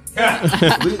Justin.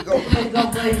 We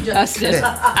gonna blame Justin.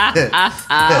 Okay,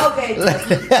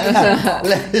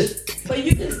 but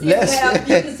you can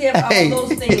still have all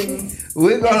those things.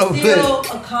 We're gonna still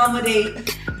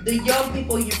accommodate the young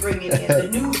people you're bringing in, the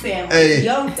new families, the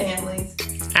young families.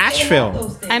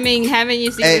 Asheville. I mean, haven't you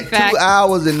seen the fact? 2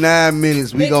 hours and 9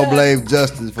 minutes, we gonna blame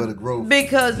Justin for the growth.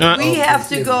 Because we have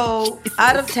to go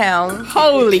out of town.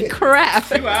 Holy crap.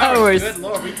 2 hours. Good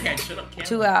Lord, we can't shut up.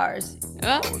 2 hours.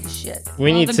 Oh. Holy shit.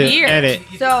 We need to edit.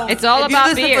 So it's all if about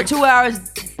you listen beer. for 2 hours,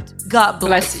 God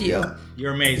bless you.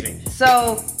 You're amazing.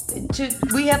 So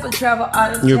we have to travel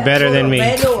out of town. You're better than me.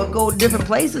 Or go to different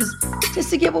places just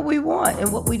to get what we want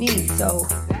and what we need. So,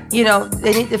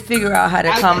 they need to figure out how to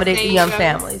accommodate the young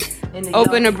families.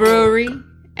 Open a brewery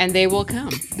and they will come.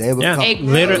 They will come. They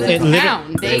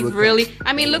really.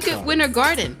 I mean, look at Winter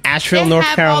Garden. Asheville, they North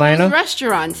have Carolina. All those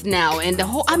restaurants now, and the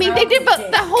whole. I mean, they did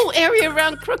the whole area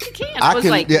around Crooked Can.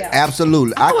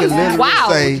 Absolutely.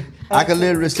 I can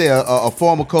literally say a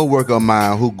former coworker of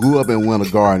mine who grew up in Winter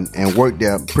Garden and worked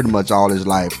there pretty much all his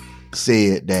life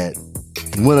said that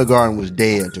Winter Garden was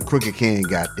dead until Crooked Can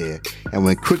got there. And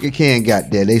when Crooked Can got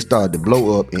there, they started to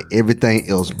blow up and everything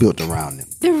else built around them.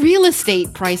 The real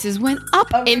estate prices went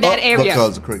up in that area.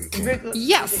 Because of Crooked Can.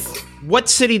 Yes. What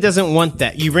city doesn't want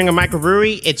that? You bring a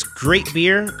microbrewery, it's great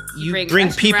beer. You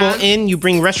bring people in, you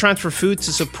bring restaurants for food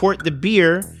to support the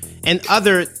beer and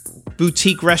other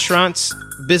boutique restaurants,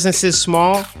 businesses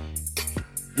small.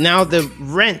 Now the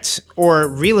rent or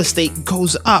real estate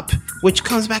goes up, which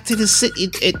comes back to the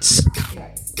city.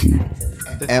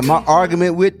 And my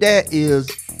argument with that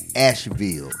is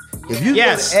Asheville. If you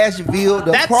go to Asheville,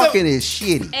 the parking is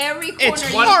shitty. It's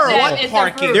horrible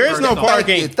parking. There is no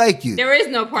parking. Thank you. There is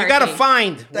no parking. You gotta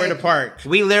find where to park.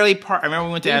 We literally parked. I remember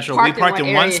we went to Asheville. We parked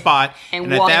in one spot,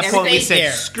 and at that point we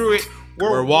said, "Screw it,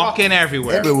 we're walking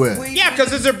everywhere." Yeah, because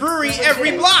there's a brewery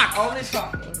every block.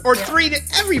 Or 3 to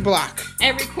every block.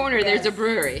 Every corner there's a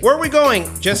brewery. Where are we going?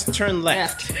 Just turn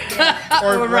left.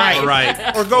 Or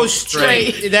right. Or go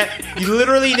straight.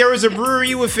 There was a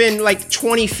brewery within like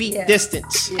 20 feet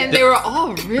distance. And they were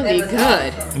all really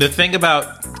good. The thing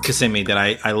about Kissimmee that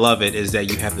I love it is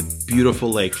that you have the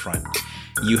beautiful lakefront.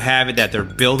 You have it that they're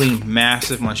building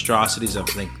massive monstrosities of,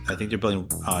 I think they're building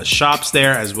shops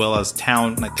there as well as either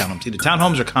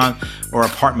townhomes or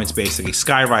apartments, basically,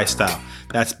 skyrise style.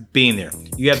 That's being there.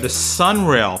 You have the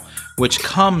Sunrail, which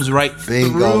comes right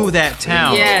through that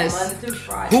town. Yes.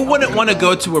 Who wouldn't want to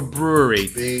go to a brewery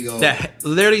that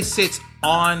literally sits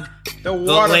on the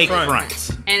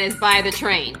lakefront? And it's by the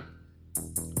train.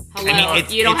 Hello. I mean,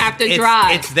 you don't have to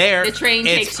drive. It's there. The train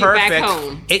takes perfect. you back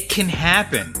home. It can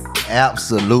happen.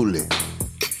 Absolutely.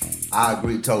 I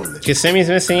agree totally. Kissimmee's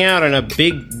missing out on a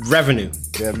big revenue.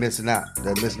 They're missing out.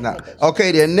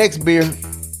 Okay, the next beer.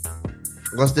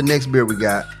 What's the next beer we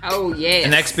got? Oh, yeah. The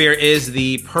next beer is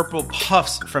the Purple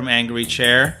Puffs from Angry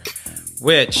Chair,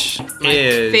 which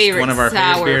is one of our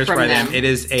favorite beers by them. It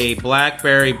is a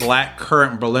blackberry black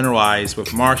currant Berliner Weisse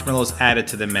with marshmallows added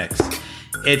to the mix.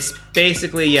 It's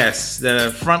basically, yes,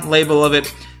 the front label of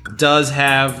it does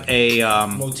have a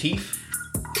motif.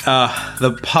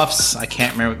 The puffs, I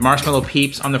can't remember, marshmallow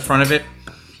peeps on the front of it,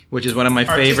 which is one of my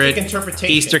favorite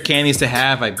Easter candies to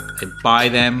have. I buy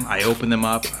them, I open them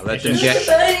up, I let them get.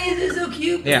 They're so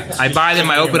cute. Yeah, I buy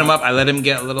them, I open them up, I let them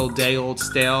get a little day old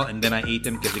stale, and then I eat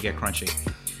them because they get crunchy.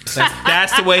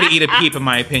 That's the way to eat a peep, in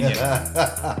my opinion.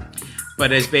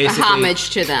 But it's basically a homage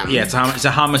to them. Yeah, it's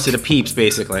a homage to the peeps,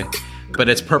 basically. But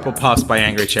it's Purple Puffs by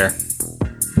Angry Chair.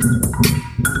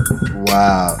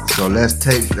 Wow. So let's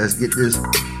get this.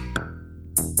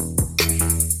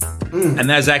 And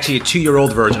that's actually a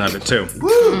 2-year-old version of it, too. Woo.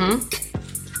 Mm-hmm.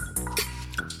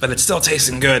 But it's still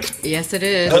tasting good. Yes, it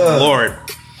is. Good Lord.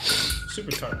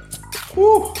 Super tart.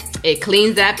 Woo. It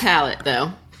cleans that palate,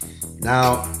 though.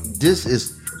 Now, this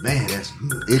is, man, that's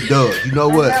good. It does. You know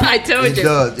what? I told you. It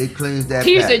does. It cleans that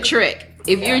Here's palate. a trick.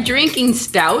 If you're drinking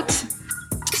stout,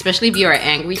 especially if you're an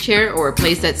Angry Chair or a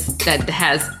place that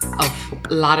has a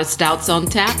lot of stouts on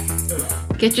tap,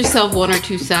 get yourself 1 or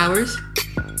 2 sours.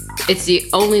 It's the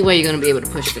only way you're going to be able to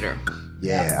push through.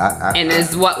 Yeah, and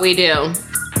it's what we do.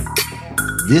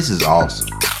 This is awesome.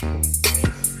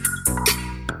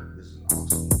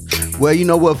 Well, you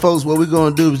know what, folks? What we're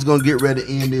going to do is going to get ready to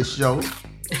end this show.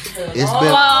 It's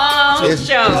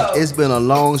been a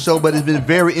long show, but it's been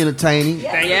very entertaining.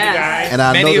 Thank you, guys. And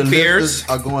I know the listeners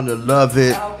are going to love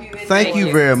it. Thank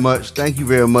you very much. Thank you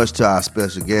very much to our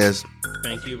special guests.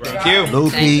 Thank you, bro. Thank you.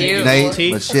 Lupe,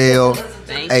 Nate, Michelle.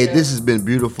 Hey, this has been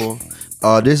beautiful.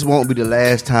 This won't be the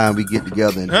last time we get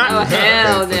together.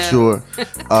 For sure.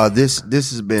 This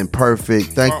has been perfect.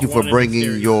 Thank you for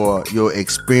bringing your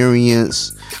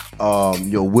experience,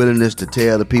 your willingness to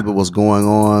tell the people what's going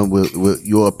on with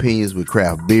your opinions with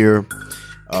craft beer.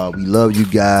 We love you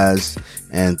guys,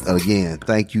 and again,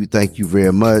 thank you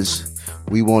very much.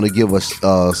 We want to give a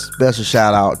special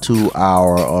shout out to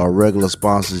our regular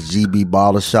sponsors, GB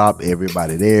Bottle Shop,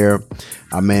 everybody there.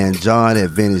 Our man John at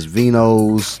Vintage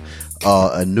Vinos,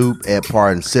 Anoop at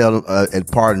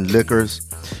Pardon Liquors.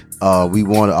 We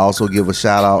want to also give a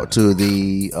shout out to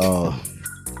the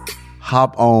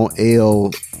Hop on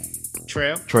L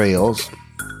Trails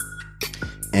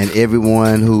and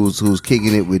everyone who's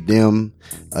kicking it with them.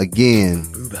 Again,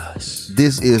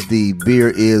 this is the Beer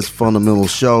is Fundamental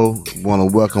show. Want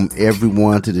to welcome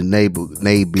everyone to the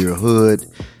neighborhood.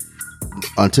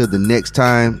 Until the next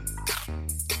time,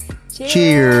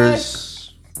 cheers.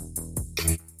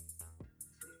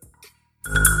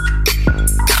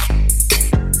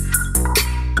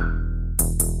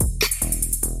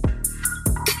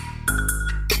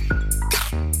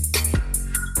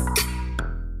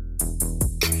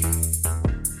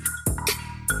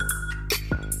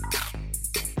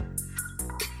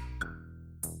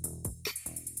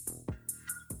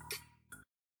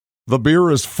 The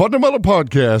Beer is Fundamental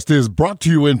Podcast is brought to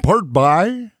you in part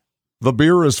by... The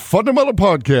Beer is Fundamental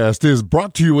Podcast is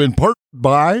brought to you in part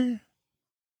by...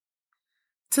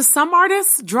 To some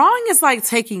artists, drawing is like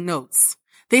taking notes.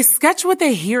 They sketch what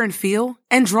they hear and feel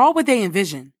and draw what they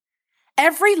envision.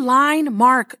 Every line,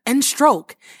 mark, and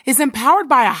stroke is empowered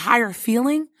by a higher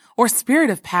feeling or spirit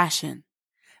of passion.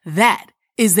 That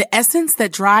is the essence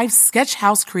that drives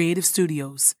Sketchhouse Creative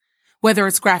Studios. Whether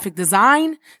it's graphic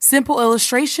design, simple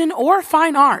illustration, or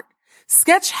fine art,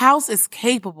 Sketchhouse is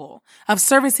capable of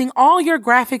servicing all your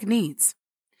graphic needs.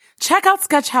 Check out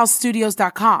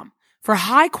SketchhouseStudios.com for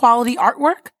high-quality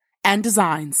artwork and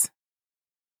designs.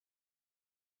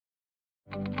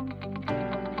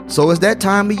 So it's that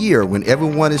time of year when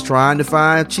everyone is trying to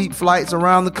find cheap flights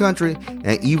around the country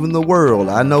and even the world.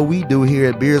 I know we do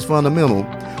here at Beers Fundamental.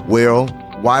 Well,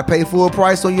 why pay full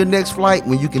price on your next flight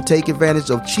when you can take advantage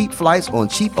of cheap flights on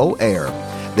Cheapo Air?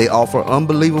 They offer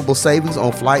unbelievable savings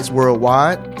on flights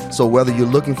worldwide. So whether you're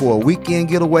looking for a weekend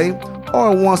getaway or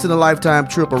a once-in-a-lifetime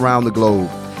trip around the globe,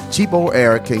 Cheapo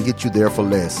Air can get you there for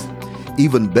less.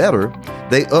 Even better,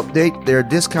 they update their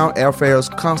discount airfares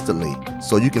constantly,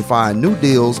 so you can find new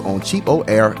deals on Cheapo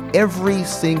Air every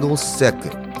single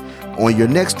second. On your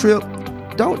next trip,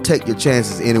 don't take your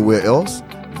chances anywhere else.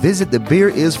 Visit the Beer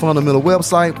is Fundamental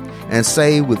website and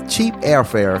save with cheap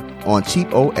airfare on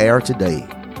Cheapo Air today.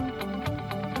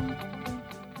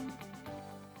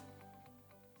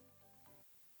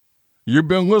 You've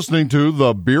been listening to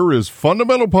the Beer is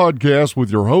Fundamental Podcast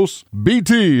with your hosts,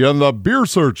 BT and the Beer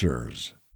Searchers.